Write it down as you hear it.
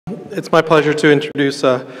It's my pleasure to introduce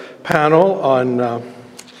a panel on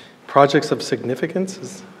projects of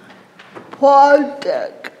significance.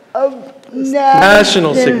 Project of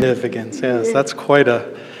national significance. Yes, that's quite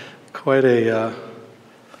a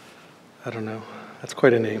I don't know, that's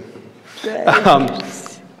quite a name.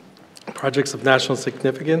 Projects of national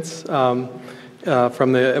significance from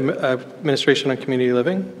the Administration on Community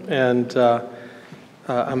Living, and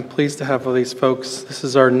I'm pleased to have all these folks. This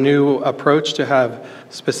is our new approach to have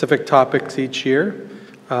specific topics each year.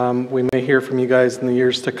 We may hear from you guys in the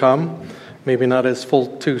years to come, maybe not as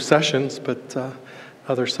full 2 sessions, but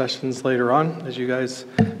other sessions later on, as you guys,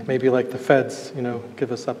 maybe like the feds,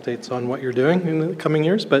 give us updates on what you're doing in the coming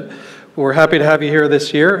years. But we're happy to have you here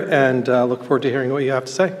this year, and look forward to hearing what you have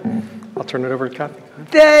to say. I'll turn it over to Kathy.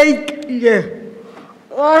 Thank you.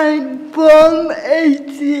 I'm from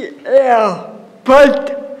ACL,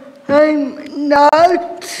 but I'm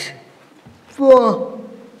not from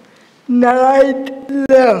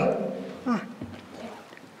neither.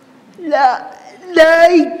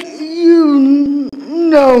 Like you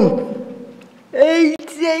know,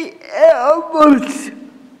 ACL was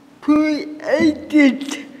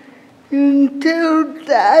created in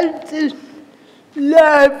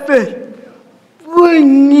 2011,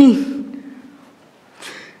 bringing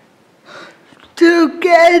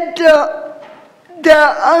together the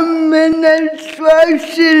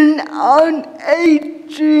Administration on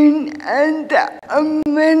Aging and the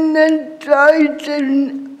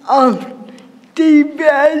Administration on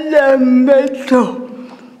Developmental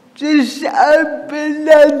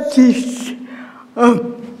Disabilities,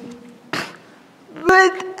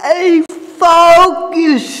 with a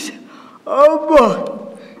focus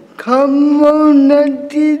on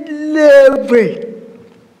community living.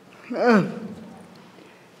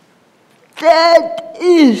 That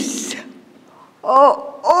is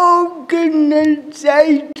our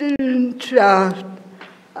organization chart.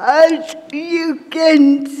 As you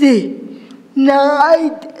can see,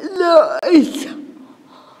 neither is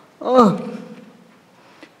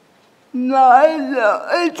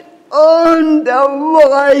on the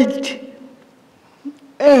right,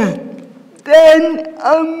 and then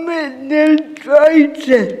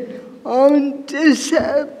Administration on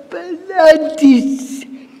Disabilities,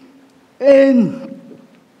 and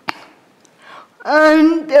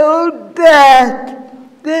under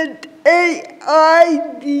that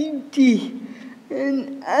AIDD,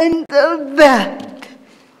 and under that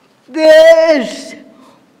there's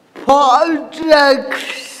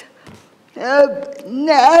projects of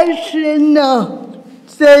national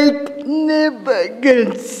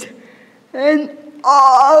significance, and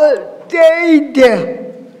all data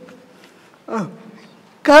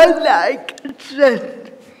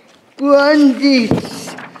collection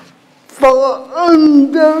quantities for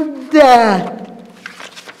under that.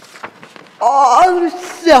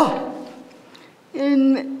 Also,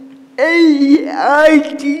 in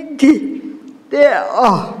AIDD, there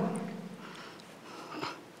are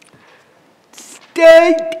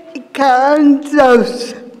state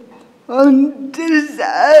councils on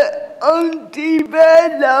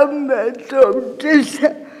developmental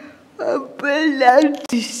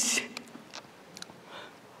disabilities,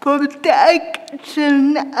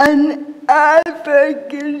 protection and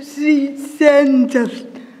advocacy centers,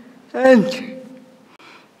 and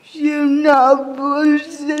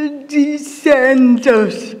university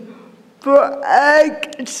centers for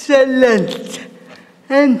excellence,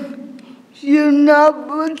 and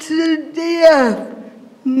University of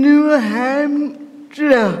New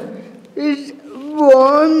Hampshire is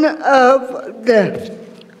one of them.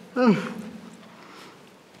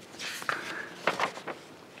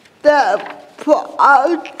 The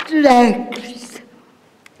projects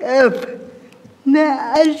of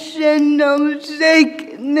national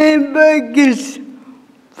significance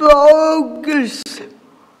focus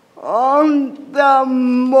on the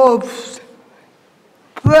most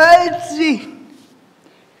pressing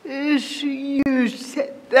issues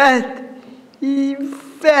that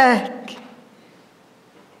affect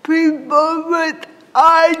people with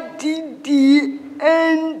IDD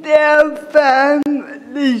and their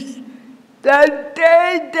families. The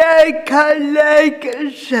data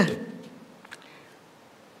collection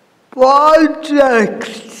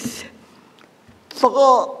projects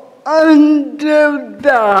fall under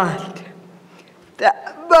that.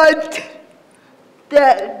 But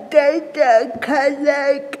the data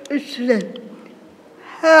collection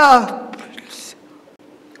helps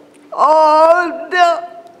all the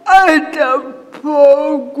other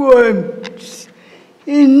programs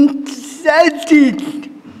in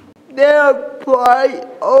setting their priorities.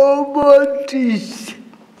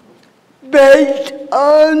 based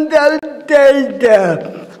on the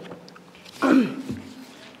data.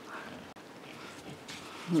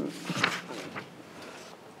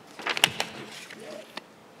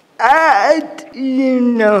 As you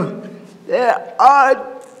know, there are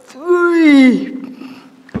 3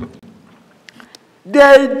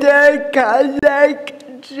 data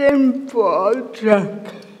collection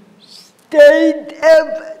projects. State of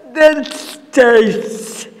the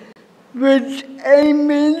States, which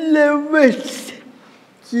Amie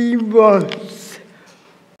Lulinski was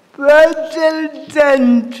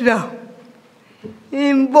Presidential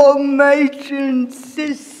Information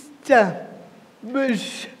System,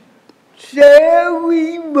 which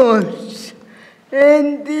Sheryl was,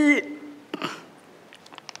 and the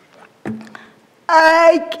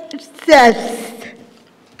access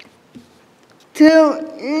to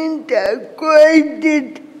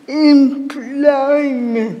integrated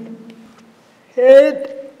employment,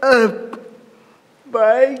 head up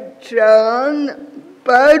by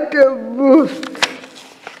Butterworth.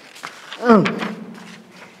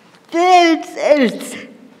 This is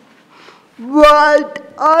what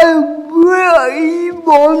I really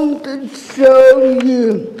want to show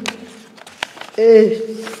you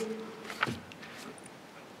is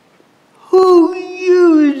who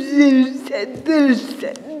uses this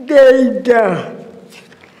data.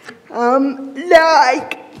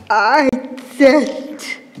 Like I said,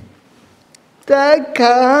 the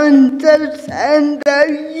concepts and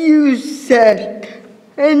the users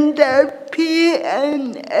and the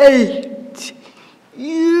PNH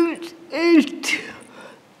use it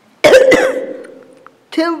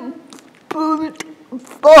to put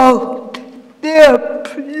forth their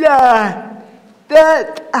plan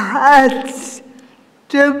that has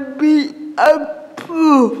to be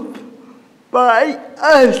approved by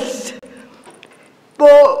us.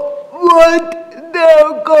 But what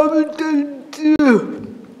they're going to do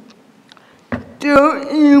to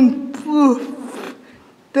improve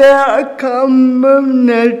their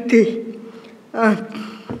community.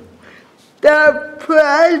 The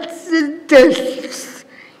President's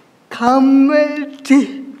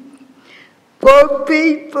Committee for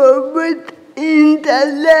People with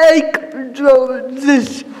Intellectual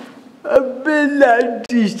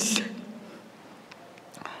Disabilities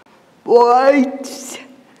writes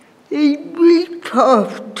a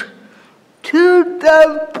report to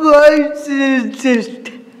the President,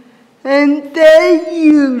 and they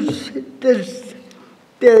use this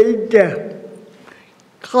data.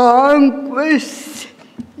 Congress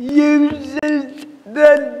uses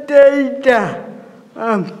the data.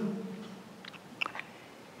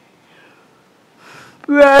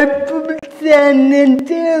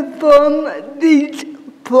 Representatives from these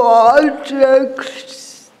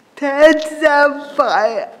projects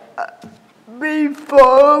testify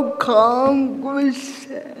before Congress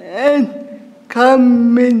and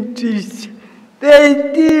committees.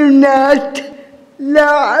 They do not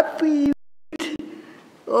lobby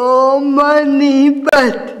or money,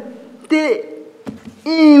 but they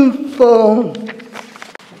inform.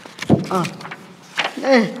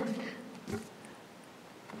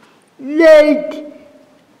 Like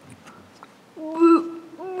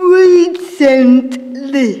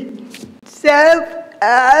recently,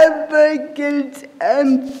 self-advocates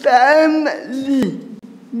and family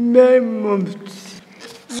members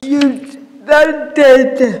use the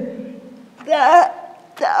data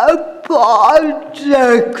that the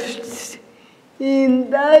projects in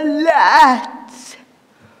the last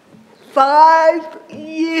 5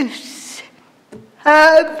 years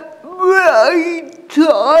have really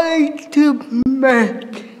tried to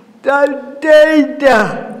make the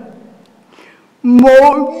data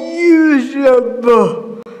more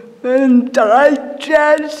usable and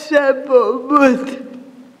digestible with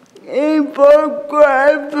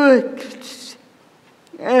infographics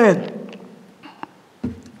and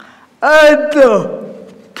other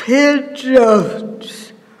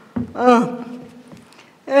pictures.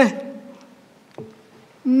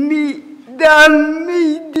 The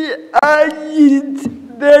media uses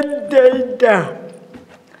the data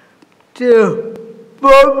to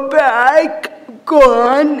provide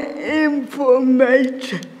background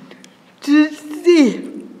information to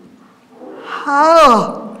see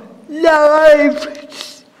how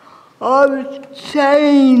lives are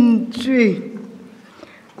changing.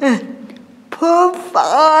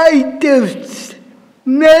 Providers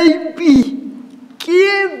may be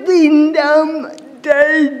giving them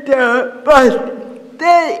data, but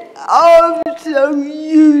they also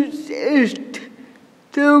use it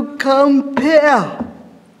to compare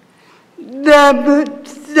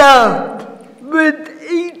themselves with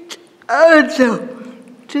each other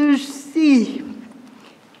to see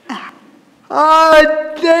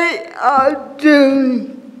how they are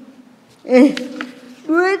doing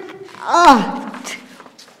without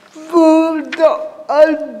further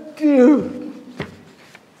ado.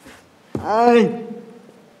 I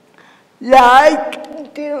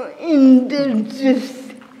like doing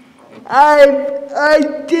this.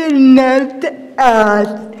 I did not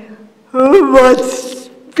ask who was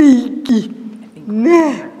speaking,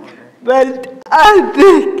 but I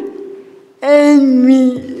think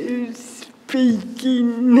Amie is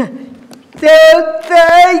speaking. So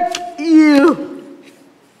thank you.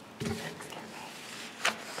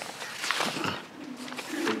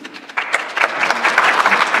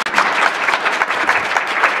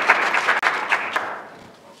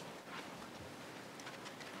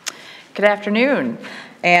 Good afternoon,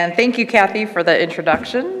 and thank you, Kathy, for the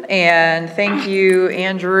introduction, and thank you,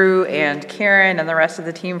 Andrew and Karen and the rest of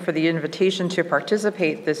the team for the invitation to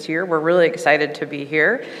participate this year. We're really excited to be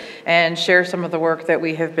here and share some of the work that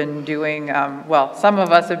we have been doing, well, some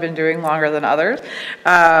of us have been doing longer than others,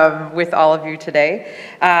 with all of you today.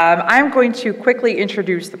 I'm going to quickly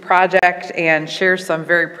introduce the project and share some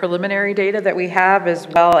very preliminary data that we have, as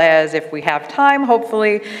well as, if we have time,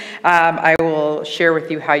 hopefully, I will share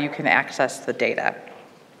with you how you can access the data.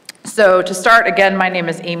 So to start, again, my name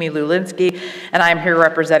is Amie Lulinski, and I'm here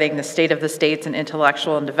representing the State of the States in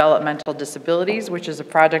Intellectual and Developmental Disabilities, which is a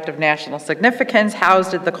project of national significance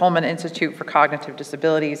housed at the Coleman Institute for Cognitive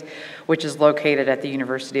Disabilities, which is located at the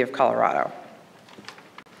University of Colorado.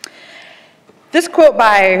 This quote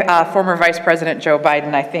by former Vice President Joe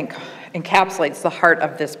Biden, I think, encapsulates the heart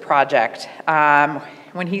of this project.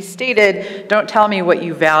 When he stated, "Don't tell me what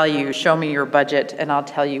you value, show me your budget, and I'll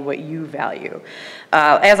tell you what you value."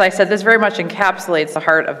 As I said, this very much encapsulates the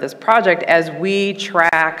heart of this project as we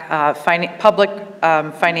track public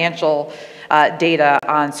financial data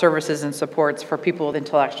on services and supports for people with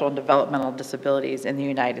intellectual and developmental disabilities in the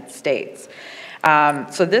United States.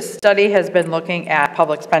 So this study has been looking at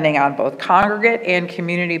public spending on both congregate and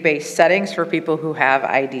community-based settings for people who have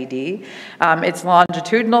IDD. It's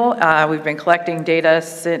longitudinal. We've been collecting data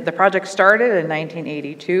since the project started in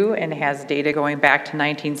 1982 and has data going back to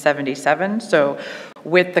 1977. So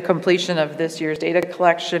with the completion of this year's data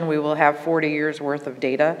collection, we will have 40 years worth of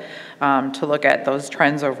data to look at those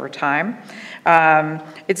trends over time.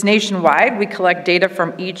 It's nationwide. We collect data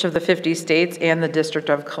from each of the 50 states and the District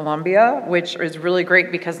of Columbia, which is really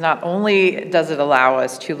great because not only does it allow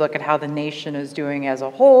us to look at how the nation is doing as a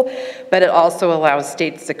whole, but it also allows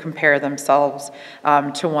states to compare themselves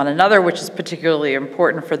to one another, which is particularly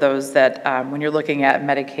important for those that, when you're looking at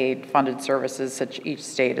Medicaid-funded services, such each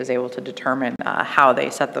state is able to determine how they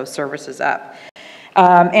set those services up.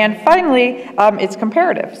 And finally, it's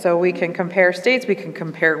comparative. So we can compare states, we can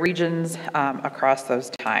compare regions across those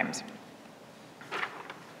times.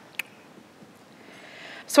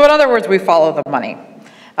 So in other words, we follow the money.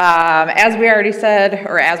 As we already said,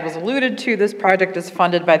 or as was alluded to, this project is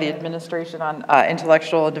funded by the Administration on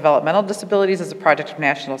Intellectual and Developmental Disabilities as a project of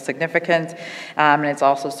national significance, and it's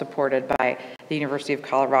also supported by the University of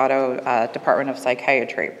Colorado Department of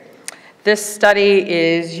Psychiatry. This study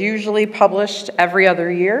is usually published every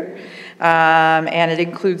other year, and it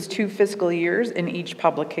includes 2 fiscal years in each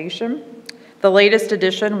publication. The latest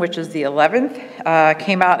edition, which is the 11th,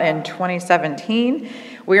 came out in 2017.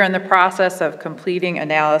 We are in the process of completing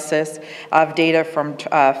analysis of data from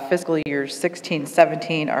fiscal years 16,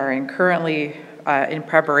 17, are currently in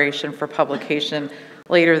preparation for publication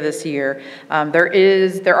later this year.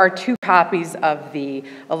 There are 2 copies of the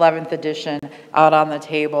 11th edition out on the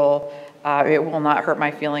table. It will not hurt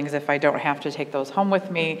my feelings if I don't have to take those home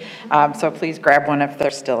with me, so please grab one if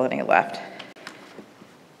there's still any left.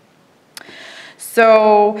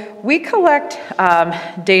 So we collect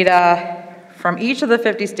data from each of the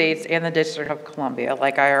 50 states and the District of Columbia,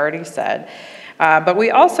 like I already said. But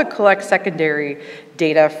we also collect secondary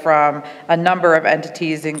data from a number of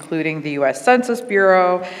entities, including the U.S. Census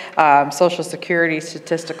Bureau, Social Security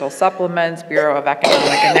Statistical Supplements, Bureau of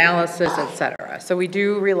Economic Analysis, etc. So we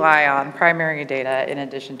do rely on primary data in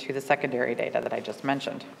addition to the secondary data that I just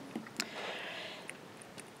mentioned.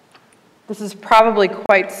 This is probably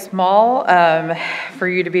quite small for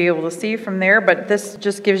you to be able to see from there, but this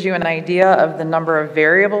just gives you an idea of the number of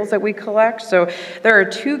variables that we collect. So there are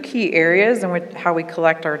 2 key areas in which how we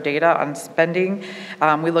collect our data on spending.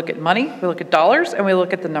 We look at money, we look at dollars, and we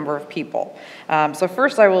look at the number of people. So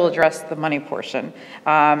first I will address the money portion.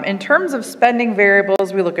 In terms of spending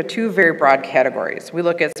variables, we look at 2 very broad categories. We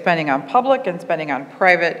look at spending on public and spending on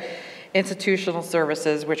private institutional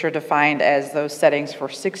services, which are defined as those settings for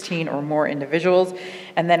 16 or more individuals.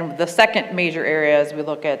 And then the second major area is we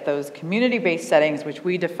look at those community-based settings, which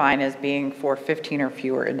we define as being for 15 or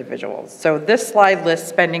fewer individuals. So this slide lists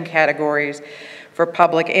spending categories for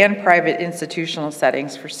public and private institutional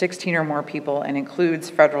settings for 16 or more people and includes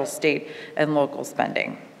federal, state, and local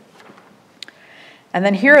spending. And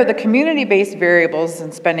then here are the community-based variables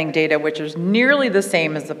and spending data, which is nearly the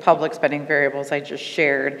same as the public spending variables I just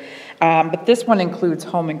shared. But this one includes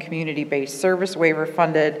home and community-based service waiver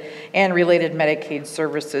funded and related Medicaid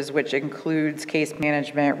services, which includes case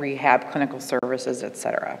management, rehab, clinical services, et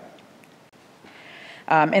cetera.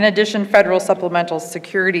 In addition, federal supplemental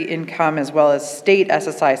security income as well as state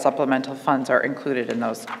SSI supplemental funds are included in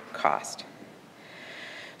those costs.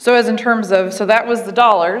 So that was the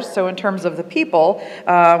dollars. So in terms of the people,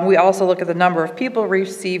 we also look at the number of people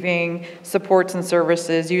receiving supports and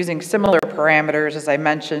services using similar parameters, as I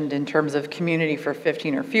mentioned, in terms of community for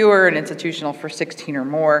 15 or fewer and institutional for 16 or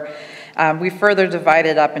more. We further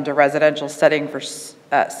divided up into residential settings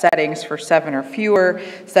for 7 or fewer,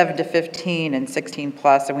 7 to 15, and 16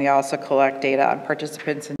 plus, and we also collect data on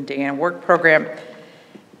participants in day and work program.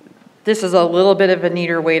 This is a little bit of a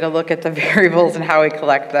neater way to look at the variables and how we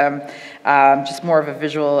collect them, just more of a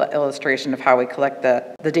visual illustration of how we collect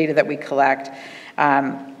the data that we collect.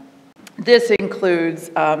 This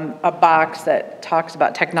includes a box that talks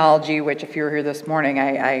about technology, which if you were here this morning,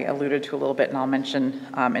 I alluded to a little bit and I'll mention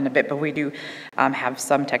in a bit, but we do have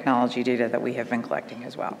some technology data that we have been collecting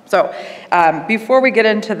as well. So before we get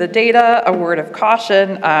into the data, a word of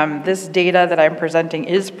caution. This data that I'm presenting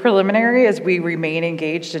is preliminary as we remain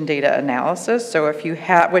engaged in data analysis. So if you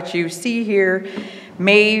have, what you see here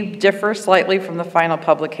may differ slightly from the final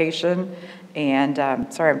publication. And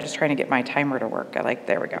sorry, I'm just trying to get my timer to work.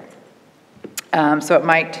 There we go. So it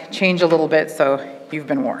might change a little bit, so you've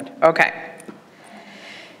been warned. Okay.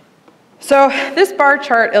 So this bar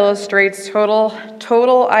chart illustrates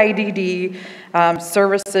total IDD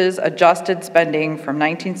services adjusted spending from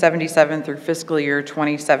 1977 through fiscal year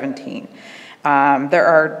 2017. There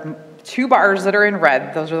are 2 bars that are in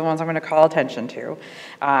red. Those are the ones I'm going to call attention to.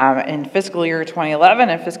 In fiscal year 2011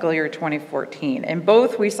 and fiscal year 2014. In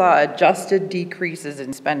both, we saw adjusted decreases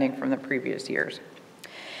in spending from the previous years.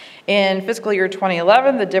 In fiscal year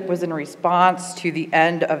 2011, the dip was in response to the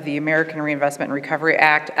end of the American Reinvestment and Recovery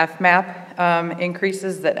Act, FMAP,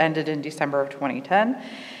 increases that ended in December of 2010.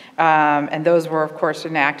 And those were, of course,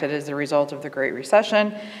 enacted as a result of the Great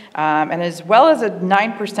Recession, and as well as a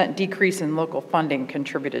 9% decrease in local funding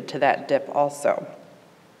contributed to that dip also.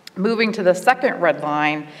 Moving to the second red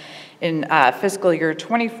line, in fiscal year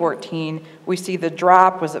 2014, we see the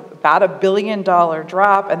drop was about $1 billion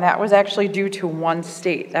drop, and that was actually due to one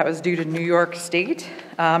state. That was due to New York State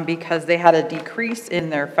because they had a decrease in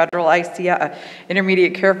their federal ICI,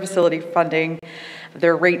 intermediate care facility funding.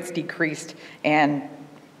 Their rates decreased and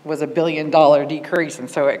was $1 billion decrease, and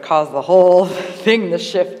so it caused the whole thing to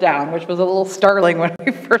shift down, which was a little startling when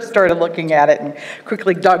we first started looking at it and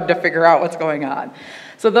quickly dug to figure out what's going on.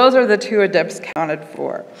 So those are the 2 dips counted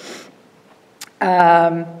for.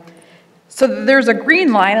 So there's a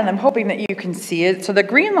green line, and I'm hoping that you can see it. So the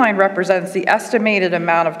green line represents the estimated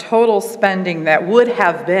amount of total spending that would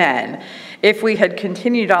have been if we had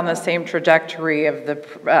continued on the same trajectory of the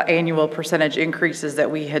annual percentage increases that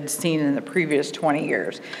we had seen in the previous 20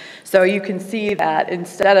 years. So you can see that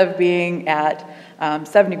instead of being at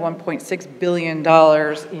 $71.6 billion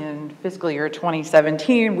in fiscal year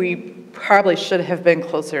 2017, we probably should have been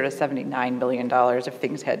closer to $79 billion if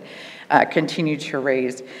things had continued to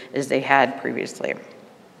raise as they had previously.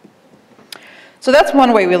 So that's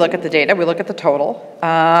one way we look at the data. We look at the total.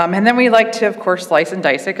 And then we like to, of course, slice and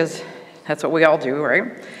dice it because that's what we all do,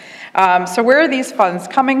 right? So where are these funds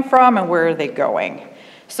coming from and where are they going?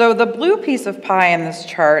 So the blue piece of pie in this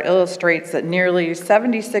chart illustrates that nearly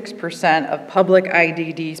 76% of public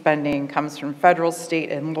IDD spending comes from federal,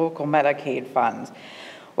 state, and local Medicaid funds,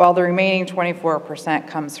 while the remaining 24%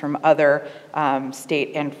 comes from other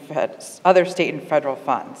state and federal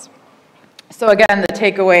funds. So again, the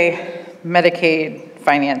takeaway, Medicaid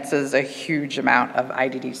finances a huge amount of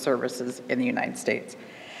IDD services in the United States.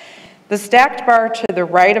 The stacked bar to the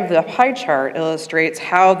right of the pie chart illustrates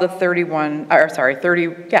how the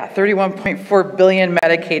 31.4 billion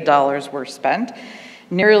Medicaid dollars were spent.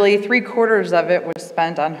 Nearly 3/4 of it was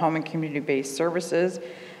spent on home and community-based services,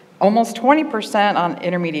 almost 20% on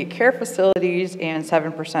intermediate care facilities, and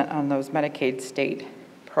 7% on those Medicaid state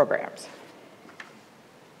programs.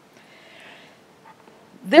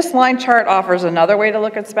 This line chart offers another way to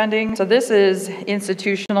look at spending. So this is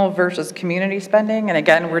institutional versus community spending. And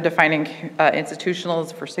again, we're defining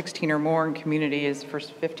institutionals for 16 or more and community is for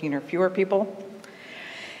 15 or fewer people.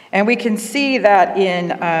 And we can see that in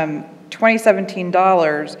 2017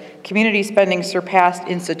 dollars, community spending surpassed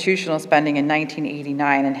institutional spending in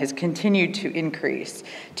 1989 and has continued to increase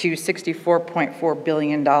to $64.4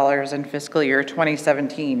 billion in fiscal year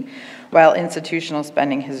 2017, while institutional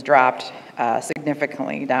spending has dropped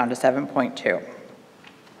significantly down to 7.2.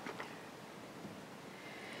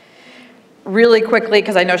 Really quickly,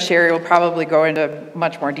 because I know Sherry will probably go into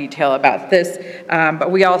much more detail about this, but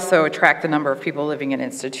we also track the number of people living in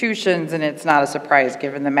institutions, and it's not a surprise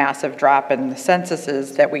given the massive drop in the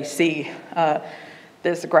censuses that we see.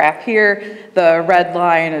 This graph here, the red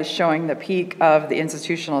line is showing the peak of the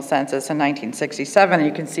institutional census in 1967, and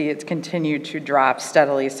you can see it's continued to drop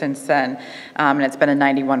steadily since then, and it's been a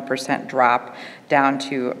 91% drop down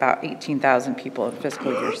to about 18,000 people in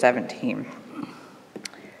fiscal year 17.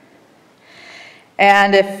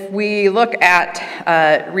 And if we look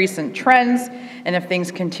at recent trends, and if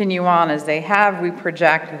things continue on as they have, we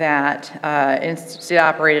project that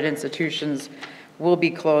state-operated institutions will be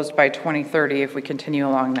closed by 2030 if we continue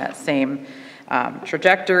along that same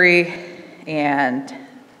trajectory. And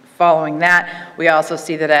following that, we also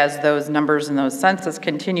see that as those numbers in those census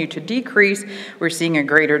continue to decrease, we're seeing a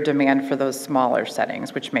greater demand for those smaller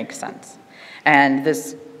settings, which makes sense. And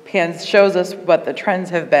this shows us what the trends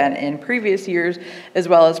have been in previous years, as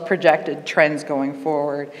well as projected trends going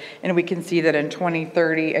forward. And we can see that in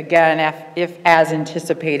 2030, again, if as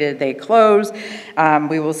anticipated they close,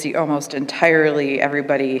 we will see almost entirely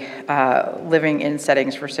everybody living in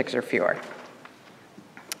settings for 6 or fewer.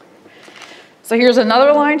 So here's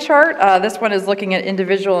another line chart. This one is looking at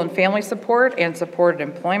individual and family support and supported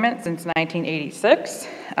employment since 1986.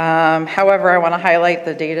 However, I want to highlight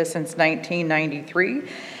the data since 1993.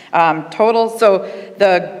 Total, so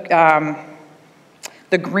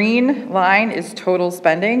the green line is total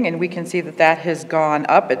spending, and we can see that that has gone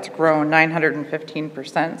up. It's grown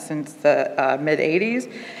 915% since the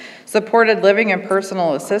mid-'80s. Supported living and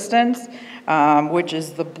personal assistance, which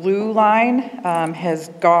is the blue line, has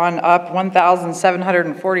gone up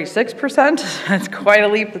 1,746%. That's quite a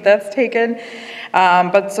leap that that's taken.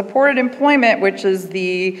 But supported employment, which is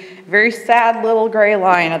the very sad little gray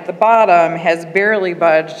line at the bottom, has barely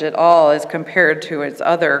budged at all as compared to its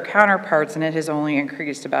other counterparts, and it has only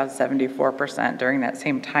increased about 74% during that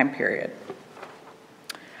same time period.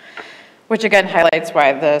 Which again highlights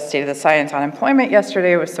why the state of the science on employment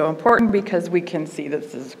yesterday was so important, because we can see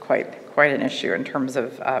this is quite an issue in terms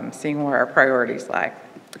of seeing where our priorities lie.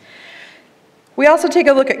 We also take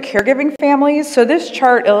a look at caregiving families. So this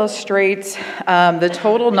chart illustrates the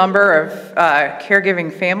total number of caregiving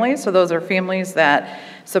families. So those are families that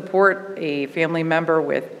support a family member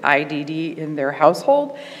with IDD in their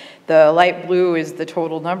household. The light blue is the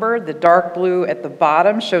total number. The dark blue at the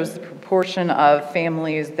bottom shows the proportion of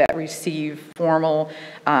families that receive formal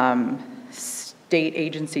state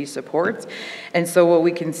agency supports. And so what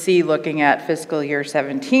we can see looking at fiscal year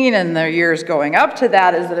 17 and the years going up to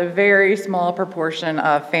that is that a very small proportion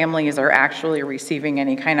of families are actually receiving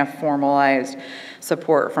any kind of formalized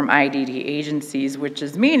support from IDD agencies, which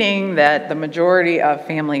is meaning that the majority of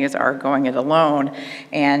families are going it alone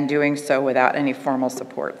and doing so without any formal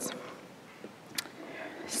supports.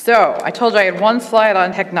 So I told you I had one slide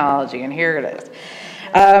on technology, and here it is.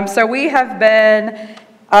 So we have been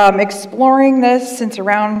exploring this since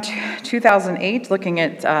around 2008, looking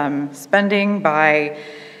at spending by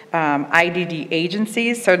IDD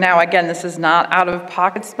agencies. So now, again, this is not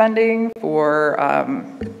out-of-pocket spending for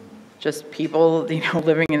just people,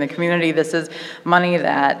 living in the community. This is money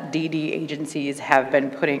that DD agencies have been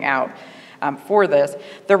putting out for this.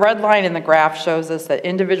 The red line in the graph shows us that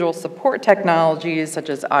individual support technologies such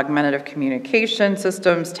as augmentative communication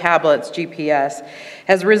systems, tablets, GPS,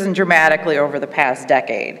 has risen dramatically over the past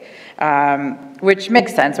decade, which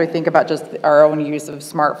makes sense. We think about just our own use of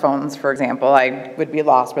smartphones, for example. I would be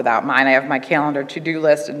lost without mine. I have my calendar, to-do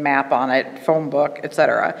list, and map on it, phone book,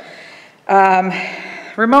 etc.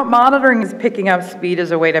 Remote monitoring is picking up speed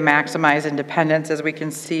as a way to maximize independence, as we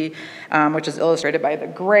can see, which is illustrated by the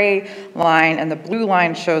gray line, and the blue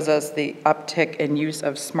line shows us the uptick in use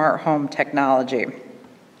of smart home technology.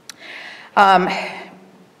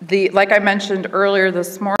 Like I mentioned earlier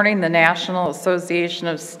this morning, the National Association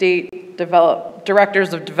of State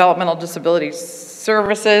Directors of Developmental Disability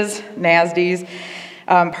Services, NASDs,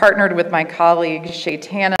 partnered with my colleague Shay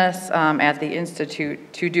Tanis at the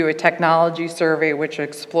Institute to do a technology survey which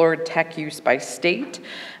explored tech use by state.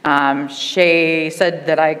 Shay said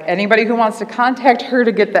that anybody who wants to contact her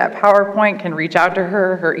to get that PowerPoint can reach out to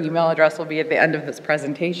her. Her email address will be at the end of this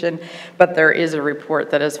presentation, but there is a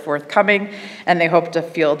report that is forthcoming, and they hope to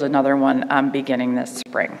field another one beginning this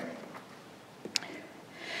spring.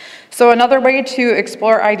 So another way to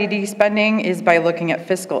explore IDD spending is by looking at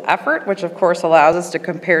fiscal effort, which of course allows us to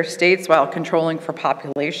compare states while controlling for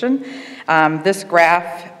population. This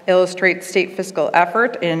graph illustrates state fiscal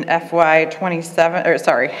effort in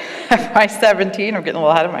FY17, I'm getting a little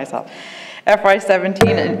ahead of myself, FY17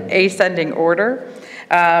 in ascending order.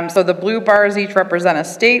 So the blue bars each represent a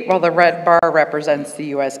state, while the red bar represents the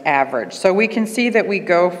US average. So we can see that we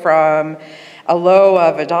go from a low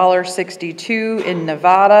of $1.62 in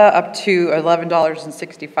Nevada up to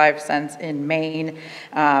 $11.65 in Maine,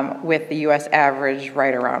 with the US average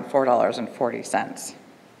right around $4.40.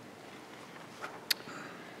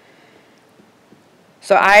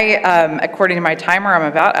 So according to my timer, I'm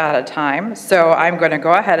about out of time, so I'm going to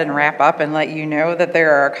go ahead and wrap up and let you know that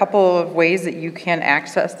there are a couple of ways that you can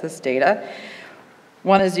access this data.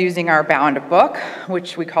 One is using our bound book,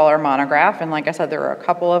 which we call our monograph, and like I said, there are a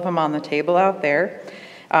couple of them on the table out there.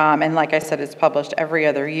 And like I said, it's published every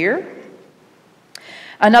other year.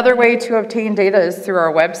 Another way to obtain data is through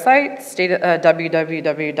our website,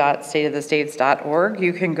 www.stateofthestates.org.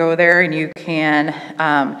 You can go there and you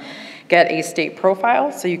can get a state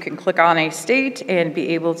profile, so you can click on a state and be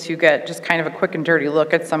able to get just kind of a quick and dirty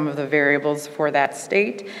look at some of the variables for that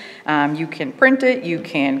state. You can print it, you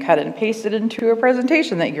can cut and paste it into a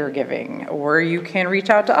presentation that you're giving, or you can reach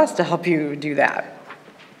out to us to help you do that.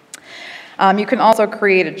 You can also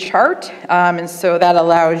create a chart, and so that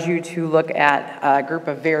allows you to look at a group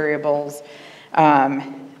of variables and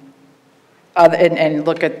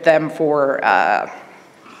look at them for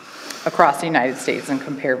across the United States and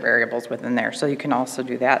compare variables within there. So you can also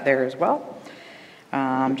do that there as well.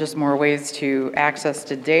 Just more ways to access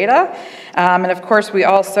to data. And of course, we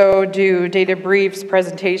also do data briefs,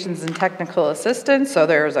 presentations, and technical assistance. So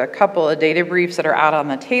there's a couple of data briefs that are out on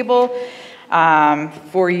the table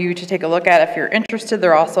for you to take a look at if you're interested.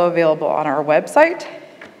 They're also available on our website.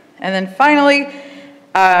 And then finally,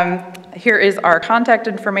 here is our contact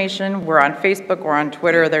information. We're on Facebook, we're on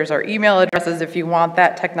Twitter. There's our email addresses. If you want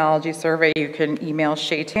that technology survey, you can email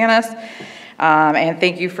Shay Tanis. And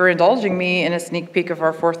thank you for indulging me in a sneak peek of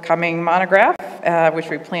our forthcoming monograph, which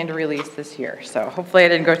we plan to release this year. So hopefully I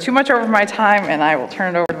didn't go too much over my time, and I will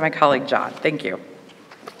turn it over to my colleague, John. Thank you.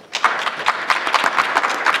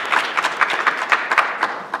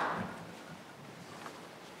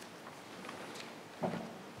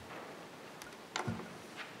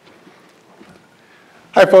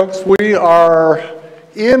 Hi folks, we are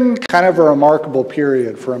in kind of a remarkable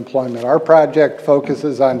period for employment. Our project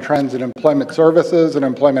focuses on trends in employment services and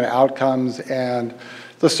employment outcomes and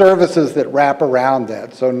the services that wrap around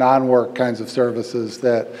that, so non-work kinds of services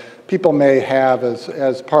that people may have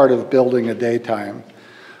as part of building a daytime.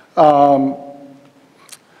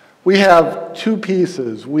 We have two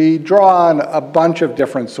pieces. We draw on a bunch of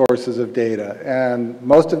different sources of data, and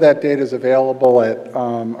most of that data is available at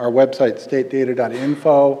our website,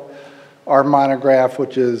 statedata.info. Our monograph,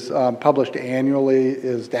 which is published annually,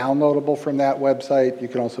 is downloadable from that website. You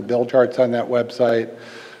can also build charts on that website.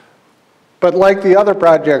 But like the other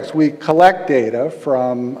projects, we collect data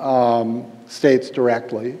from states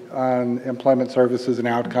directly on employment services and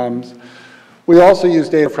outcomes. We also use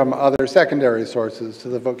data from other secondary sources, to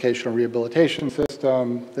the Vocational Rehabilitation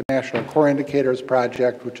System, the National Core Indicators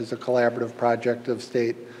Project, which is a collaborative project of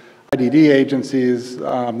state IDD agencies,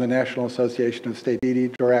 the National Association of State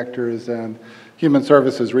IDD Directors, and Human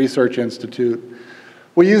Services Research Institute.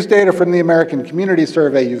 We use data from the American Community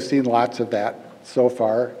Survey. You've seen lots of that so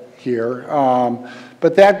far here.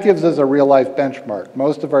 But that gives us a real-life benchmark.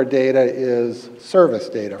 Most of our data is service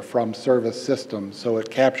data from service systems, so it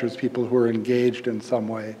captures people who are engaged in some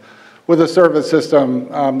way. With a service system,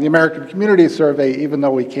 the American Community Survey, even though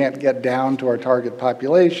we can't get down to our target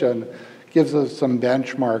population, gives us some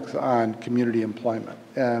benchmarks on community employment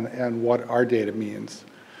and what our data means.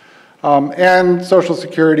 And Social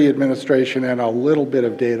Security Administration and a little bit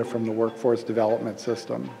of data from the Workforce Development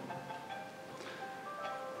System.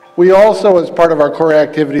 We also, as part of our core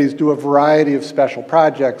activities, do a variety of special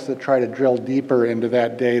projects that try to drill deeper into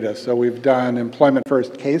that data. So we've done employment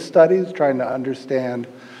first case studies, trying to understand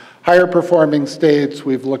higher performing states.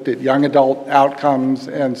 We've looked at young adult outcomes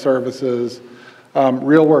and services.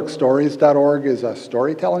 Realworkstories.org is a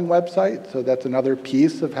storytelling website, so that's another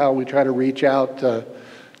piece of how we try to reach out to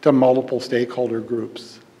to multiple stakeholder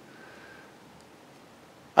groups.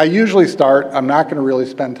 I usually start, I'm not going to really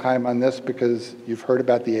spend time on this because you've heard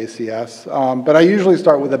about the ACS, but I usually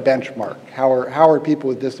start with a benchmark. How are people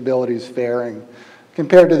with disabilities faring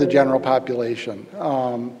compared to the general population?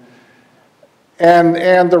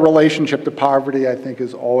 And the relationship to poverty, I think,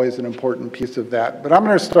 is always an important piece of that. But I'm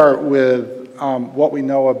going to start with what we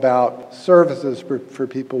know about services for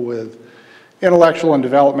people with intellectual and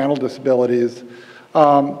developmental disabilities.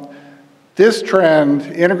 This trend,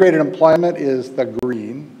 integrated employment, is the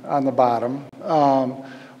green on the bottom.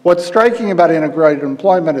 What's striking about integrated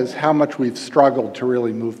employment is how much we've struggled to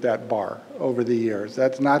really move that bar over the years.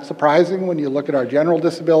 That's not surprising when you look at our general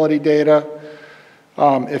disability data.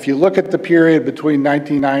 If you look at the period between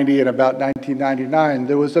 1990 and about 1999,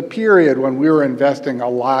 there was a period when we were investing a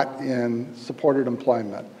lot in supported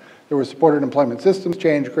employment. There were supported employment systems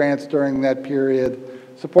change grants during that period.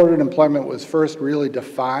 Supported employment was first really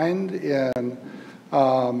defined in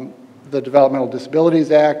the Developmental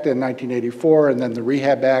Disabilities Act in 1984 and then the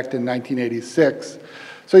Rehab Act in 1986.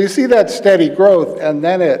 So you see that steady growth, and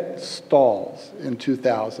then it stalls in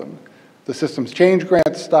 2000. The systems change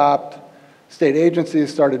grants stopped. State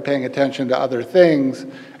agencies started paying attention to other things,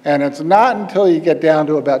 and it's not until you get down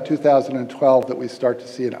to about 2012 that we start to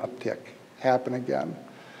see an uptick happen again.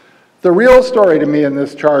 The real story to me in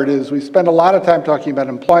this chart is we spend a lot of time talking about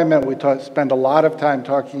employment. We spend a lot of time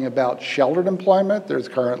talking about sheltered employment. There's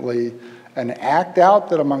currently an act out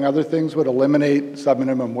that, among other things, would eliminate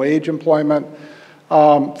subminimum wage employment.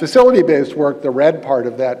 Facility-based work, the red part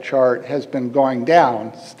of that chart, has been going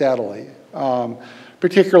down steadily,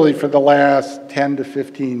 particularly for the last 10 to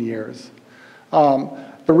 15 years.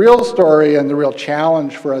 The real story and the real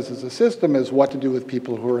challenge for us as a system is what to do with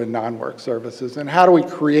people who are in non-work services and how do we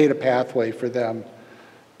create a pathway for them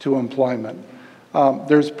to employment.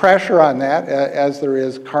 There's pressure on that, as there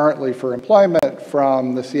is currently for employment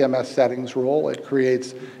from the CMS settings rule. It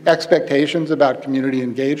creates expectations about community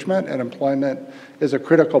engagement, and employment is a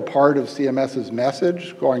critical part of CMS's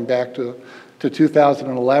message going back to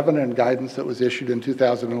 2011 and guidance that was issued in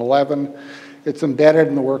 2011. It's embedded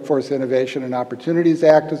in the Workforce Innovation and Opportunities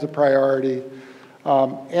Act as a priority,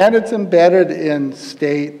 and it's embedded in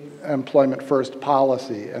state employment first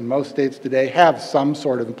policy, and most states today have some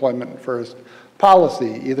sort of employment first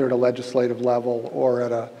policy, either at a legislative level or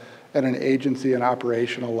at an agency and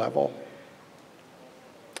operational level.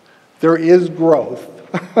 There is growth.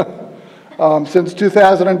 Since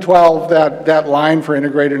 2012, that line for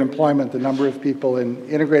integrated employment, the number of people in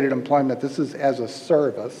integrated employment, this is as a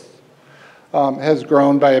service, has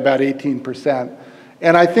grown by about 18%.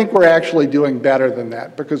 And I think we're actually doing better than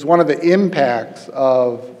that, because one of the impacts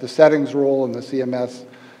of the settings rule and the CMS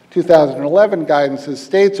 2011 guidance is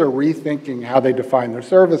states are rethinking how they define their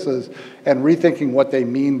services and rethinking what they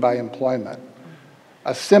mean by employment.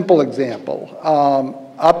 A simple example,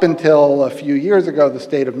 up until a few years ago, the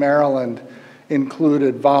state of Maryland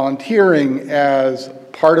included volunteering as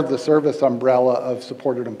part of the service umbrella of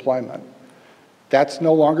supported employment. That's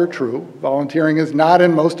no longer true. Volunteering is not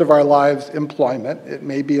in most of our lives employment. It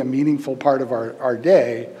may be a meaningful part of our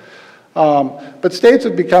day, but states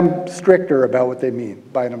have become stricter about what they mean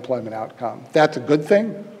by an employment outcome. That's a good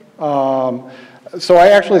thing. So I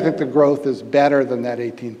actually think the growth is better than that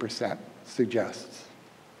 18% suggests.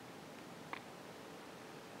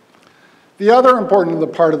 The other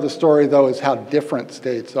important part of the story, though, is how different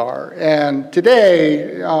states are. And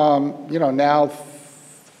today, now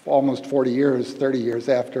almost 40 years, 30 years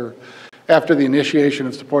after the initiation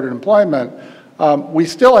of supported employment, we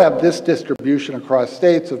still have this distribution across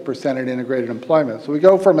states of percentage integrated employment. So we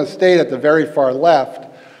go from a state at the very far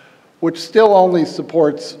left, which still only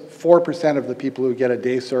supports 4% of the people who get a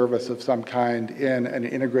day service of some kind in an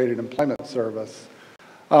integrated employment service,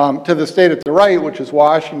 to the state at the right, which is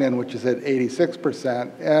Washington, which is at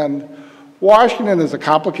 86%. And Washington is a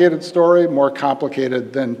complicated story, more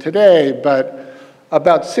complicated than today, but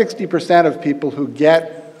about 60% of people who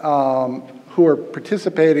who are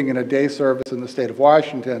participating in a day service in the state of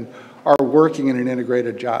Washington are working in an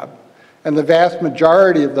integrated job. And the vast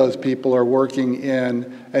majority of those people are working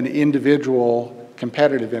in an individual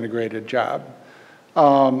competitive integrated job.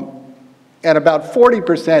 And about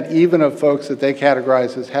 40% even of folks that they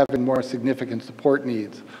categorize as having more significant support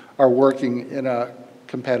needs are working in a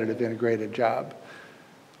competitive integrated job.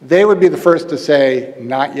 They would be the first to say,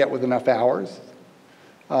 not yet with enough hours,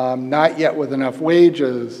 not yet with enough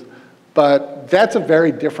wages, but that's a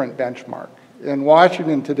very different benchmark. In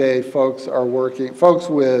Washington today, folks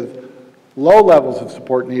with low levels of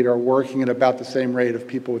support need are working at about the same rate of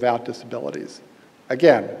people without disabilities.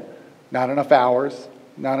 Again, not enough hours,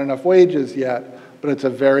 not enough wages yet, but it's a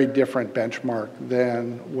very different benchmark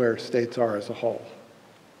than where states are as a whole.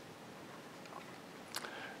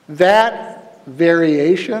 That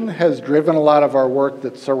variation has driven a lot of our work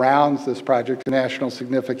that surrounds this project of national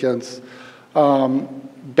significance.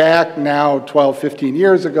 Back now 12, 15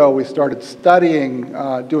 years ago, we started studying,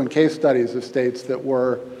 doing case studies of states that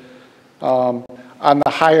were on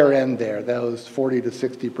the higher end there, those 40 to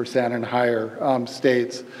 60% and higher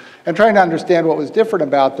states, and trying to understand what was different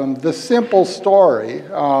about them. The simple story,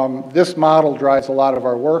 this model drives a lot of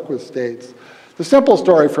our work with states. The simple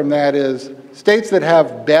story from that is states that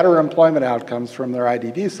have better employment outcomes from their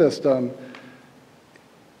IDD system,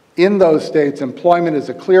 in those states, employment is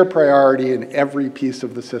a clear priority in every piece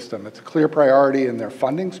of the system. It's a clear priority in their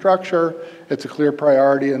funding structure. It's a clear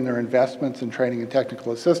priority in their investments in training and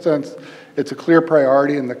technical assistance. It's a clear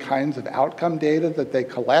priority in the kinds of outcome data that they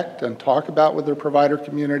collect and talk about with their provider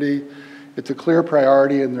community. It's a clear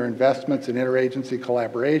priority in their investments in interagency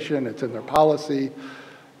collaboration. It's in their policy.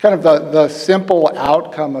 Kind of the simple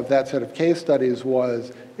outcome of that set of case studies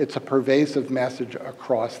was it's a pervasive message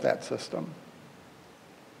across that system.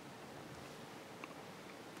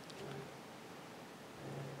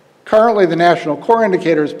 Currently, the National Core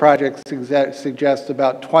Indicators Project suggests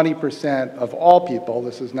about 20% of all people,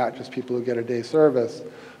 this is not just people who get a day service,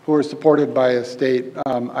 who are supported by a state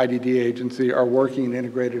IDD agency are working in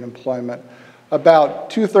integrated employment. About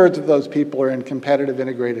 2/3 of those people are in competitive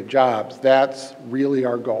integrated jobs. That's really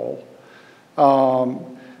our goal.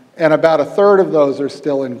 And about 1/3 of those are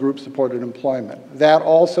still in group-supported employment. That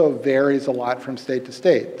also varies a lot from state to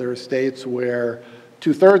state. There are states where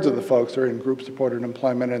 2/3 of the folks are in group-supported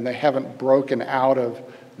employment, and they haven't broken out of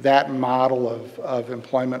that model of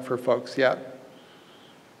employment for folks yet.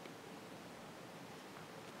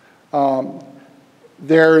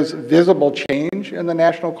 There's visible change in the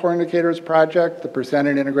National Core Indicators Project. The percent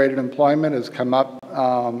in integrated employment has come up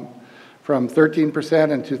from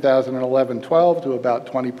 13% in 2011-12 to about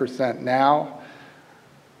 20% now.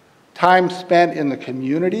 Time spent in the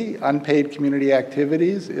community, unpaid community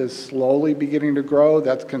activities, is slowly beginning to grow.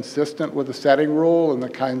 That's consistent with the setting rule and the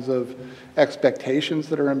kinds of expectations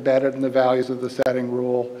that are embedded in the values of the setting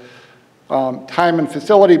rule. Time and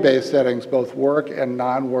facility-based settings, both work and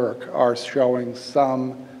non-work, are showing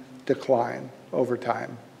some decline over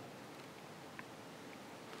time.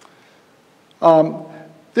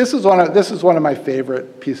 This is one of my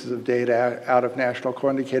favorite pieces of data out of National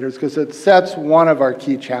Core Indicators because it sets one of our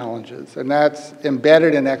key challenges, and that's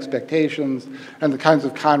embedded in expectations and the kinds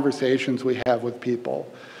of conversations we have with people.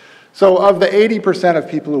 So of the 80% of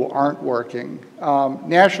people who aren't working,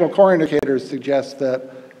 National Core Indicators suggest that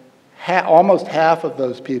almost half of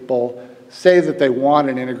those people say that they want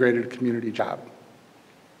an integrated community job.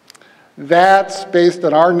 That's based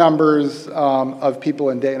on our numbers of people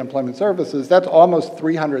in day and employment services. That's almost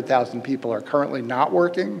 300,000 people are currently not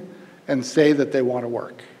working and say that they want to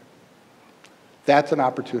work. That's an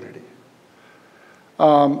opportunity.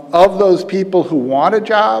 Of those people who want a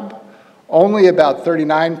job, only about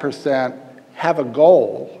 39% have a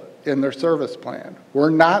goal in their service plan.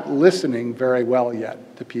 We're not listening very well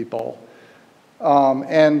yet to people.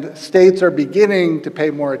 And states are beginning to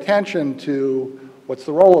pay more attention to what's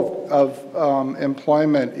the role of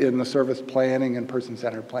employment in the service planning and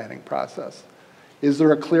person-centered planning process. Is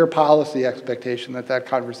there a clear policy expectation that that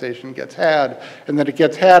conversation gets had, and that it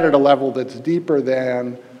gets had at a level that's deeper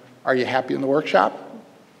than, are you happy in the workshop?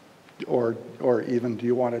 Or even, do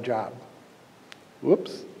you want a job?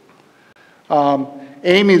 Whoops.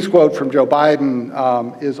 Amie's quote from Joe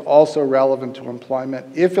Biden is also relevant to employment.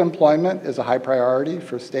 If employment is a high priority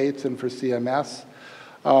for states and for CMS,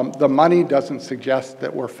 the money doesn't suggest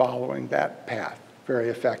that we're following that path very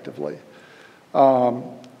effectively.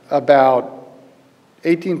 About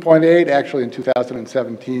 18.8, actually in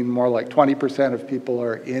 2017, more like 20% of people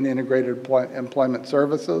are in integrated employment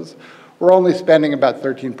services. We're only spending about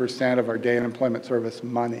 13% of our day and employment service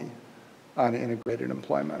money on integrated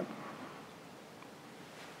employment.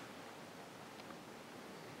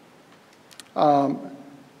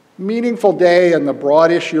 Meaningful day and the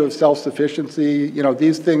broad issue of self-sufficiency, you know,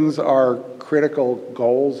 these things are critical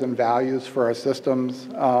goals and values for our systems.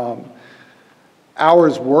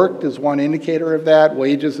 Hours worked is one indicator of that.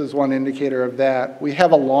 Wages is one indicator of that. We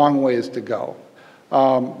have a long ways to go.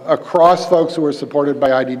 Across folks who are supported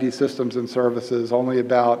by IDD systems and services, only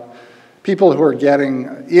about people who are getting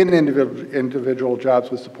in individual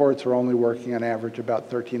jobs with supports are only working on average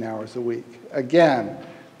about 13 hours a week. Again,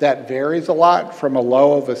 that varies a lot from a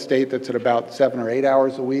low of a state that's at about 7 or 8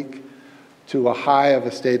 hours a week to a high of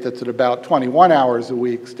a state that's at about 21 hours a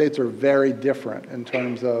week. States are very different in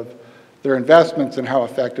terms of their investments and how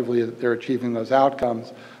effectively they're achieving those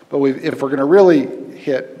outcomes. But if we're going to really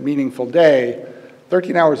hit meaningful day,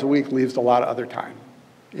 13 hours a week leaves a lot of other time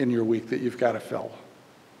in your week that you've got to fill.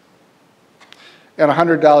 And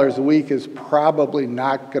 $100 a week is probably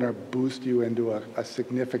not going to boost you into a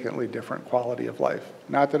significantly different quality of life.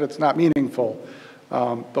 Not that it's not meaningful,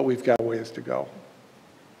 but we've got ways to go.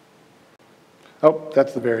 Oh,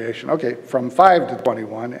 that's the variation. Okay, from 5 to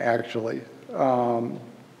 21, actually. Voc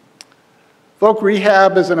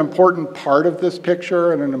Rehab is an important part of this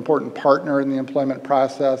picture and an important partner in the employment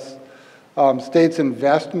process. States'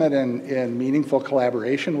 investment in meaningful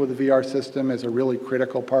collaboration with the VR system is a really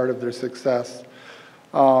critical part of their success.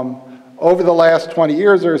 Over the last 20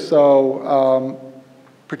 years or so,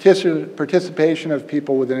 participation of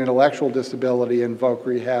people with an intellectual disability in Voc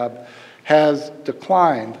Rehab has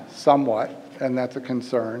declined somewhat, and that's a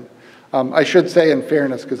concern. I should say, in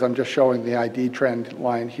fairness, because I'm just showing the ID trend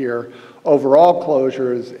line here, overall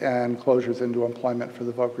closures and closures into employment for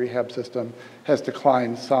the Voc Rehab system has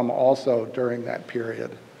declined some also during that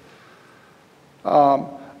period.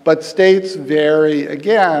 But states vary,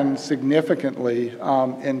 again, significantly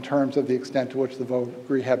in terms of the extent to which the Voc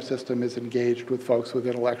Rehab system is engaged with folks with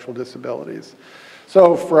intellectual disabilities.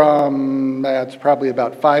 So that's probably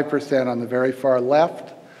about 5% on the very far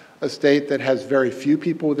left, a state that has very few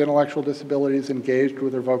people with intellectual disabilities engaged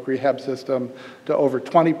with their Voc Rehab system, to over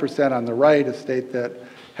 20% on the right, a state that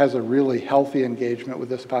has a really healthy engagement with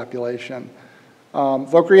this population.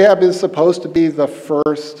 Voc Rehab is supposed to be the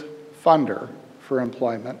first funder for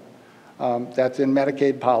employment. That's in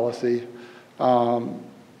Medicaid policy.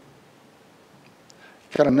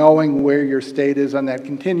 Kind of knowing where your state is on that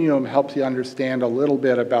continuum helps you understand a little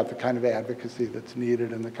bit about the kind of advocacy that's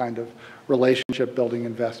needed and the kind of relationship building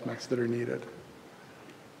investments that are needed.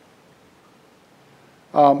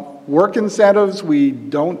 Work incentives, we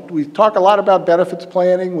talk a lot about benefits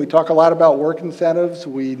planning, we talk a lot about work incentives.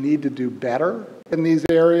 We need to do better in these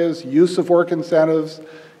areas. Use of work incentives,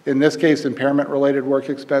 in this case impairment-related work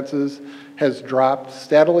expenses, has dropped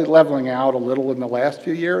steadily, leveling out a little in the last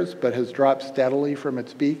few years, but has dropped steadily from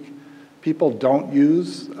its peak. People don't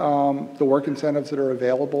use the work incentives that are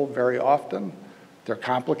available very often. They're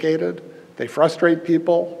complicated, they frustrate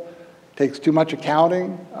people, takes too much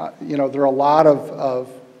accounting. There are a lot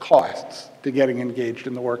of costs to getting engaged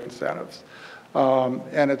in the work incentives.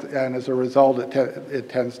 And as a result, it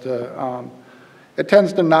tends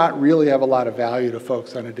to not really have a lot of value to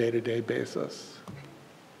folks on a day-to-day basis.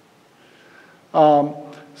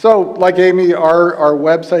 So like Amie, our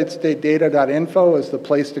website, statedata.info, is the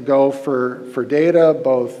place to go for data,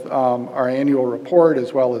 both our annual report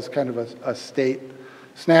as well as kind of a state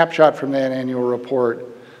snapshot from that annual report,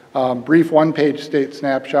 brief one-page state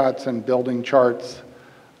snapshots and building charts,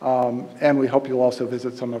 and we hope you'll also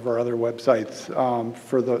visit some of our other websites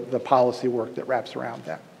for the policy work that wraps around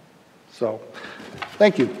that. So,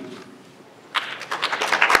 thank you.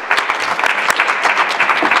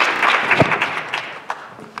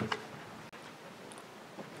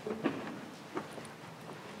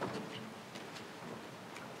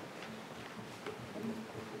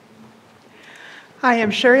 Hi,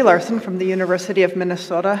 I'm Sheryl Larson from the University of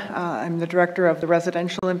Minnesota. I'm the director of the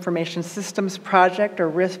Residential Information Systems Project, or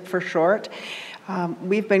RISP for short.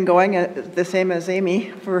 We've been going, the same as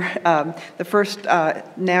Amie, for the first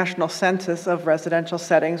national census of residential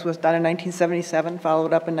settings was done in 1977,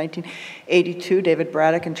 followed up in 1982. David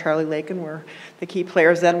Braddock and Charlie Lakin were the key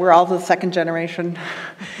players then. We're all the second generation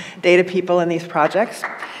data people in these projects.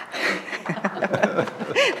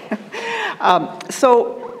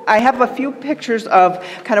 So I have a few pictures of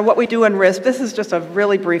kind of what we do in RISP. This is just a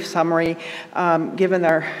really brief summary given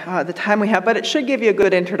the time we have, but it should give you a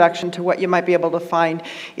good introduction to what you might be able to find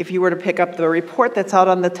if you were to pick up the report that's out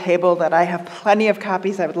on the table that I have plenty of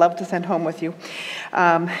copies I would love to send home with you.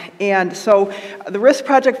 And so the RISP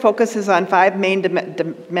project focuses on 5 main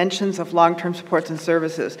dimensions of long-term supports and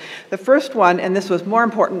services. The first one, and this was more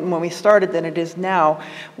important when we started than it is now,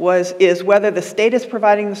 is whether the state is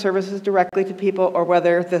providing the services directly to people or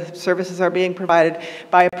whether the services are being provided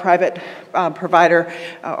by a private provider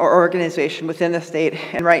or organization within the state.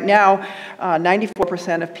 And right now,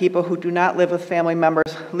 94% of people who do not live with family members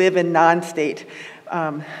live in non-state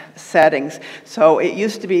settings. So it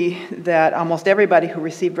used to be that almost everybody who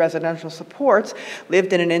received residential supports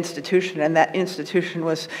lived in an institution, and that institution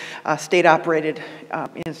was a state-operated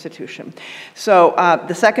institution. So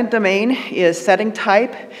the second domain is setting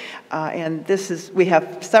type, and we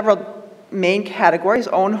have several main categories: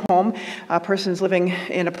 own home, persons living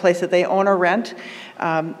in a place that they own or rent,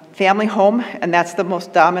 family home, and that's the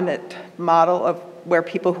most dominant model of where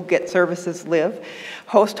people who get services live,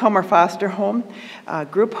 host home or foster home,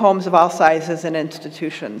 group homes of all sizes, and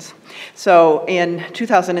institutions. So in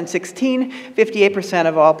 2016, 58%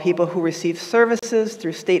 of all people who receive services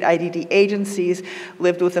through state IDD agencies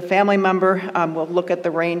lived with a family member. We'll look at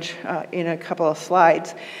the range in a couple of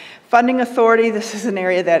slides. Funding authority, this is an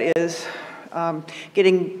area that is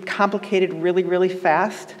getting complicated really, really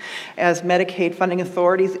fast as Medicaid funding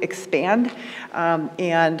authorities expand.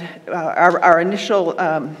 And our initial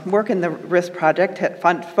work in the RISC project had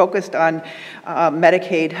focused on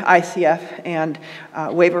Medicaid, ICF, and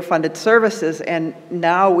waiver-funded services, and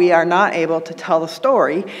now we are not able to tell the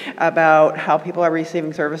story about how people are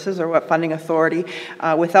receiving services or what funding authority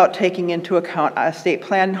without taking into account state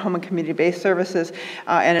plan, home and community-based services,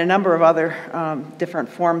 and a number of other different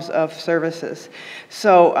forms of services.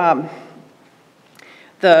 So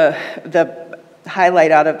the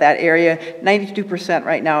highlight out of that area, 92%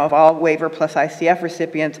 right now of all waiver plus ICF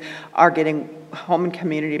recipients are getting home and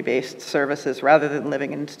community-based services rather than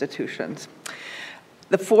living in institutions.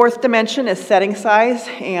 The fourth dimension is setting size,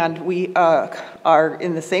 and we are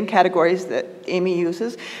in the same categories that Amie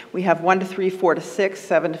uses. We have 1 to 3, 4 to 6,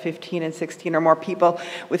 7 to 15, and 16 or more people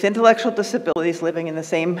with intellectual disabilities living in the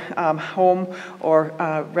same home or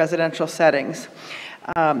residential settings.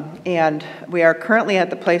 And we are currently at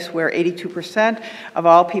the place where 82% of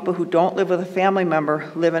all people who don't live with a family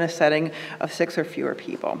member live in a setting of 6 or fewer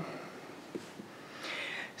people.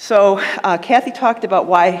 So Kathy talked about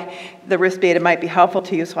why the risk data might be helpful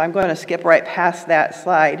to you, so I'm going to skip right past that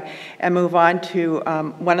slide and move on to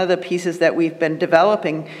one of the pieces that we've been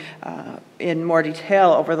developing in more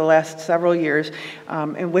detail over the last several years,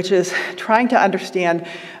 and which is trying to understand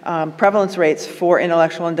prevalence rates for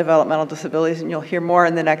intellectual and developmental disabilities, and you'll hear more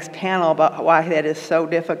in the next panel about why that is so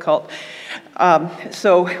difficult.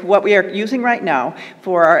 So what we are using right now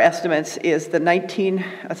for our estimates is the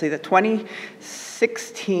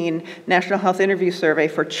 2016 National Health Interview Survey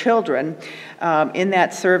for children. In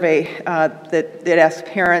that survey, that asks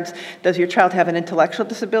parents, does your child have an intellectual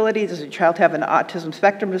disability? Does your child have an autism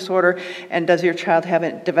spectrum disorder? And does your child have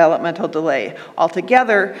a developmental delay?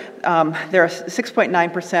 Altogether, there are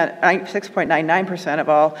 6.99% of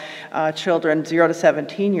all children 0 to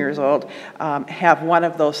 17 years old have one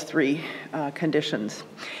of those three conditions.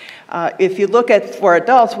 If you look at, for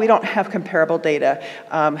adults, we don't have comparable data.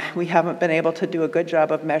 We haven't been able to do a good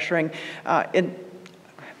job of measuring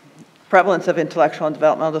prevalence of intellectual and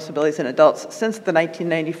developmental disabilities in adults since the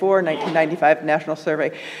 1994-1995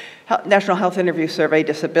 National Health Interview Survey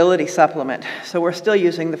Disability Supplement. So we're still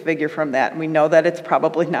using the figure from that, and we know that it's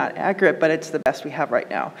probably not accurate, but it's the best we have right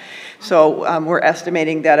now. So we're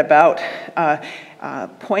estimating that about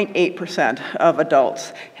 0.8% of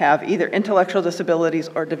adults have either intellectual disabilities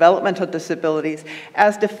or developmental disabilities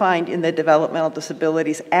as defined in the Developmental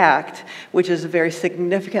Disabilities Act, which is a very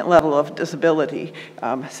significant level of disability,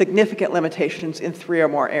 significant limitations in 3 or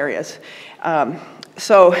more areas.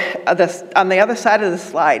 So on the other side of the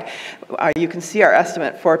slide, you can see our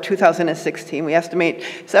estimate for 2016. We estimate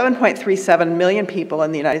 7.37 million people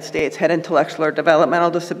in the United States had intellectual or developmental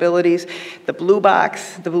disabilities. The blue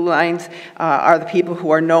box, the blue lines, are the people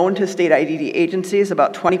who are known to state IDD agencies,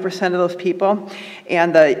 about 20% of those people.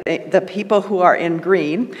 And the people who are in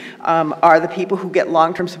green are the people who get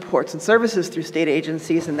long-term supports and services through state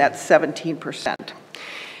agencies, and that's 17%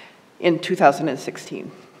 in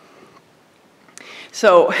 2016.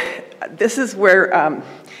 So this is where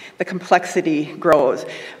the complexity grows.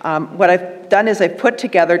 What I've done is I've put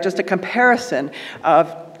together just a comparison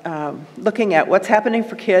of looking at what's happening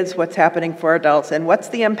for kids, what's happening for adults, and what's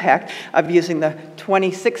the impact of using the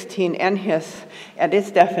 2016 NHIS and its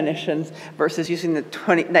definitions versus using the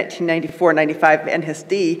 1994-95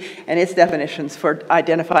 NHIS-D and its definitions for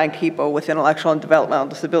identifying people with intellectual and developmental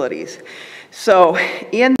disabilities. So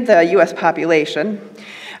in the U.S. population,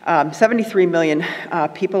 73 million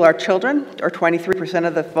people are children, or 23%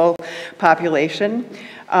 of the full population.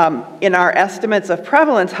 In our estimates of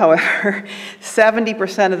prevalence, however,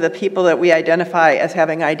 70% of the people that we identify as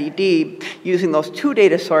having IDD using those 2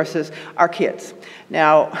 data sources are kids.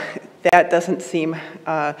 Now, that doesn't seem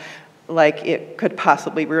like it could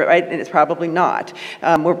possibly be right, and it's probably not.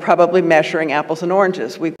 We're probably measuring apples and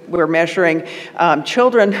oranges. We're measuring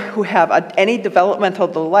children who have any developmental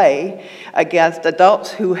delay against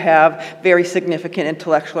adults who have very significant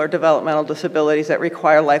intellectual or developmental disabilities that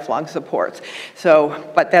require lifelong supports.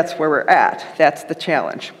 So, but that's where we're at. That's the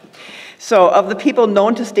challenge. So of the people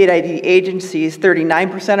known to state ID agencies,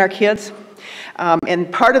 39% are kids.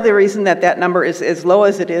 And part of the reason that that number is as low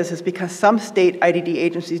as it is because some state IDD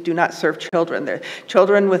agencies do not serve children.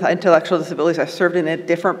 Children with intellectual disabilities are served in a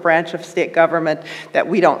different branch of state government that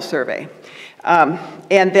we don't survey.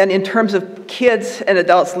 And then in terms of kids and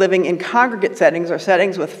adults living in congregate settings or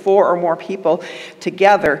settings with 4 or more people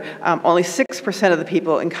together, only 6% of the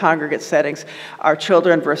people in congregate settings are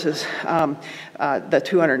children versus the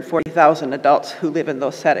 240,000 adults who live in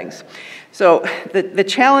those settings. So the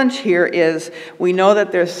challenge here is we know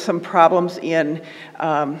that there's some problems in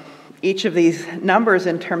each of these numbers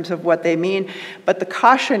in terms of what they mean, but the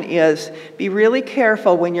caution is be really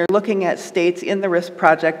careful when you're looking at states in the RISP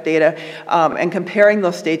project data and comparing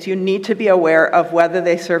those states. You need to be aware of whether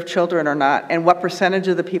they serve children or not and what percentage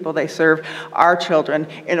of the people they serve are children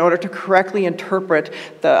in order to correctly interpret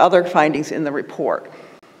the other findings in the report.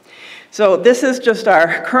 So this is just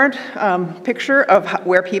our current picture of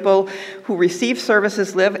where people who receive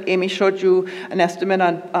services live. Amie showed you an estimate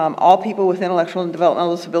on all people with intellectual and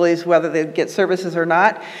developmental disabilities, whether they get services or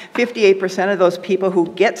not. 58% of those people who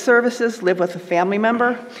get services live with a family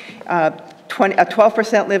member.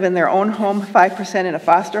 12% live in their own home, 5% in a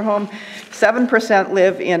foster home, 7%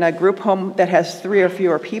 live in a group home that has 3 or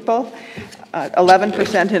fewer people,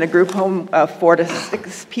 11% in a group home of 4 to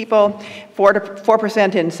 6 people,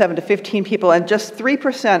 4% in 7 to 15 people, and just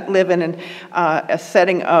 3% live in a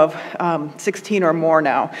setting of 16 or more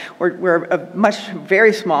now. We're a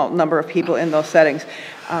very small number of people in those settings,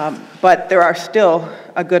 but there are still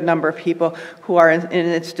a good number of people who are in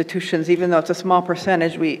institutions. Even though it's a small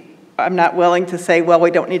percentage, I'm not willing to say, well, we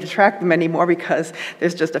don't need to track them anymore because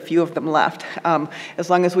there's just a few of them left. As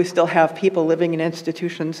long as we still have people living in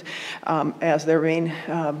institutions as their main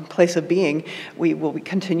place of being, we will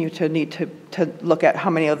continue to need to look at how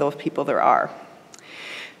many of those people there are.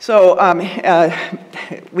 So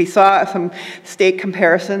we saw some state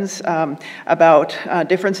comparisons about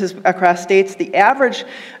differences across states. The average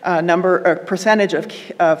number or percentage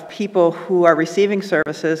of people who are receiving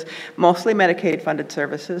services, mostly Medicaid-funded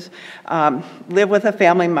services, live with a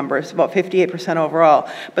family member. It's about 58% overall.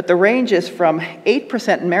 But the range is from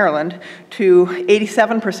 8% in Maryland to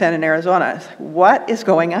 87% in Arizona. What is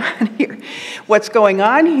going on here? What's going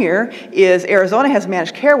on here is Arizona has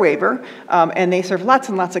managed care waiver, and they serve lots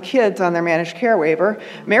and lots of kids on their managed care waiver.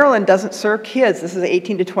 Maryland doesn't serve kids. This is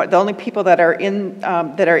 18 to 20. The only people that are in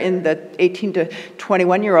the 18 to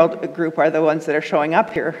 21-year-old group are the ones that are showing up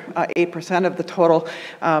here, 8% of the total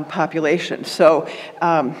population. So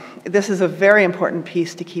this is a very important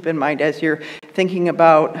piece to keep in mind as you're thinking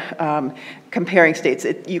about comparing states.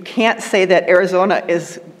 You can't say that Arizona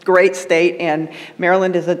is a great state and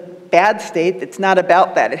Maryland is a bad state. It's not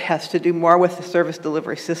about that. It has to do more with the service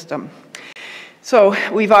delivery system. So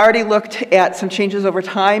we've already looked at some changes over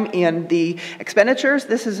time in the expenditures.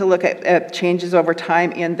 This is a look at changes over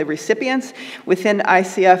time in the recipients within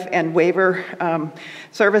ICF and waiver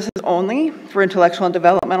services only for intellectual and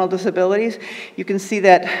developmental disabilities. You can see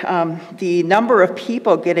that the number of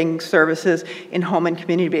people getting services in home and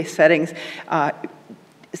community-based settings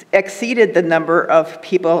exceeded the number of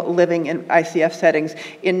people living in ICF settings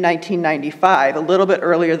in 1995, a little bit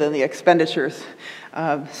earlier than the expenditures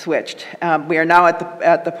switched. We are now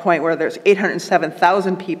at the point where there's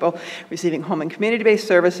 807,000 people receiving home and community-based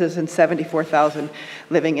services and 74,000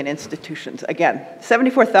 living in institutions. Again,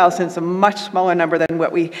 74,000 is a much smaller number than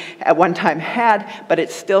what we at one time had, but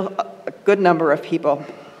it's still a good number of people.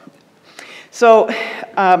 So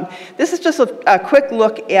this is just a quick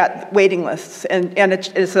look at waiting lists, and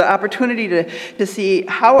it's an opportunity to see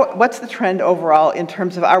what's the trend overall in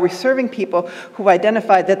terms of are we serving people who've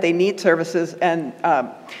identified that they need services and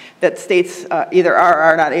that states either are or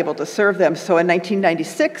are not able to serve them. So in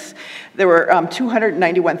 1996, there were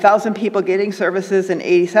 291,000 people getting services and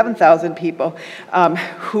 87,000 people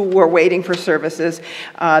who were waiting for services.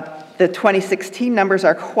 The 2016 numbers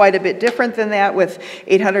are quite a bit different than that, with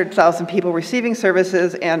 800,000 people receiving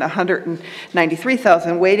services and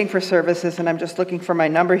 193,000 waiting for services, and I'm just looking for my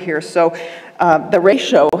number here. So the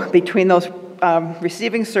ratio between those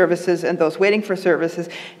receiving services and those waiting for services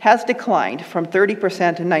has declined from 30%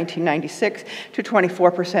 in 1996 to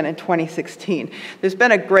 24% in 2016. There's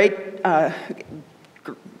been a great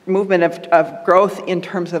movement of growth in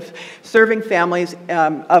terms of serving families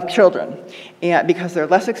of children, and because they're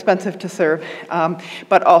less expensive to serve,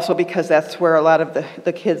 but also because that's where a lot of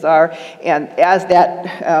the kids are. And as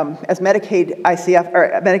Medicaid ICF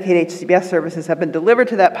or Medicaid HCBS services have been delivered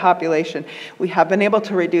to that population, we have been able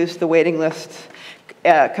to reduce the waiting lists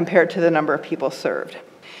compared to the number of people served.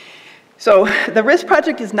 So the RISC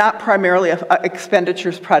project is not primarily an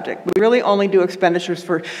expenditures project. We really only do expenditures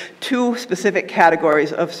for two specific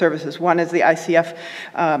categories of services. One is the ICF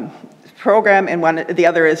program, and the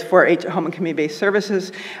other is for home and community-based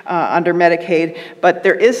services under Medicaid. But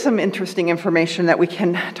there is some interesting information that we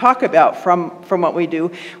can talk about from what we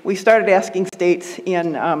do. We started asking states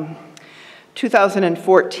in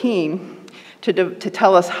 2014 to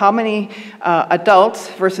tell us how many adults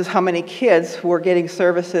versus how many kids were getting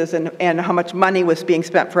services, and how much money was being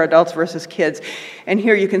spent for adults versus kids. And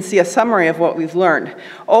here you can see a summary of what we've learned.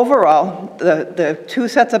 Overall, the two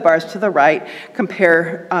sets of bars to the right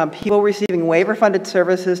compare people receiving waiver-funded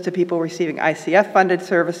services to people receiving ICF-funded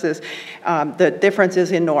services. The difference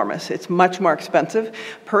is enormous. It's much more expensive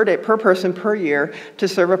per day, per person, per year to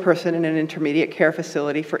serve a person in an intermediate care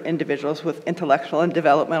facility for individuals with intellectual and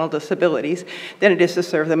developmental disabilities than it is to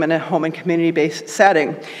serve them in a home and community-based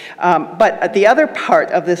setting. But the other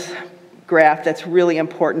part of this graph that's really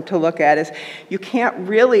important to look at is you can't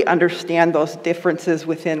really understand those differences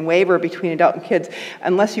within waiver between adult and kids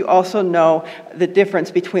unless you also know the difference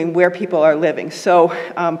between where people are living. So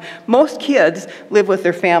most kids live with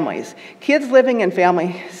their families. Kids living in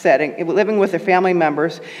family setting, living with their family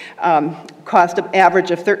members, cost an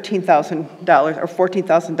average of $13,000 or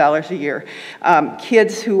 $14,000 a year.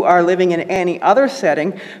 Kids who are living in any other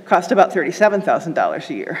setting cost about $37,000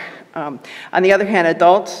 a year. On the other hand,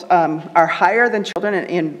 adults are higher than children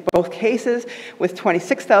in both cases, with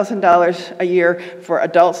 $26,000 a year for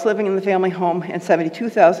adults living in the family home and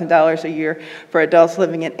 $72,000 a year for adults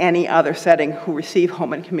living in any other setting who receive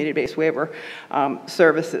home and community-based waiver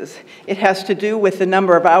services. It has to do with the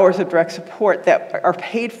number of hours of direct support that are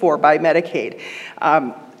paid for by Medicaid.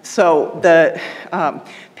 So the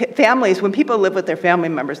families, when people live with their family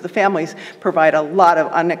members, the families provide a lot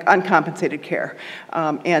of uncompensated care.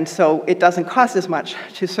 And so it doesn't cost as much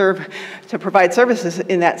to provide services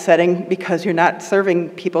in that setting because you're not serving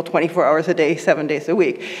people 24 hours a day, 7 days a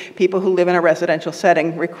week. People who live in a residential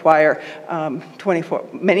setting require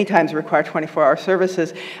many times require 24-hour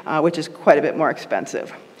services, which is quite a bit more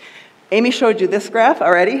expensive. Amie showed you this graph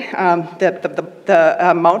already,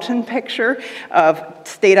 the mountain picture of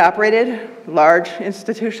state-operated large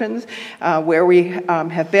institutions, where we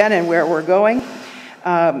have been and where we're going.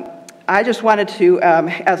 I just wanted to,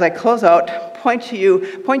 as I close out, point you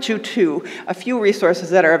to a few resources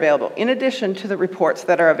that are available. In addition to the reports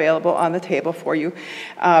that are available on the table for you,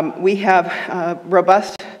 we have a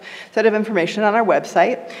robust set of information on our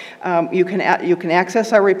website. You can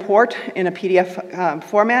access our report in a PDF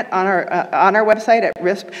format on our website at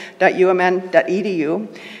risp.umn.edu.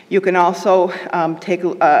 You can also take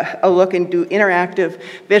a look and do interactive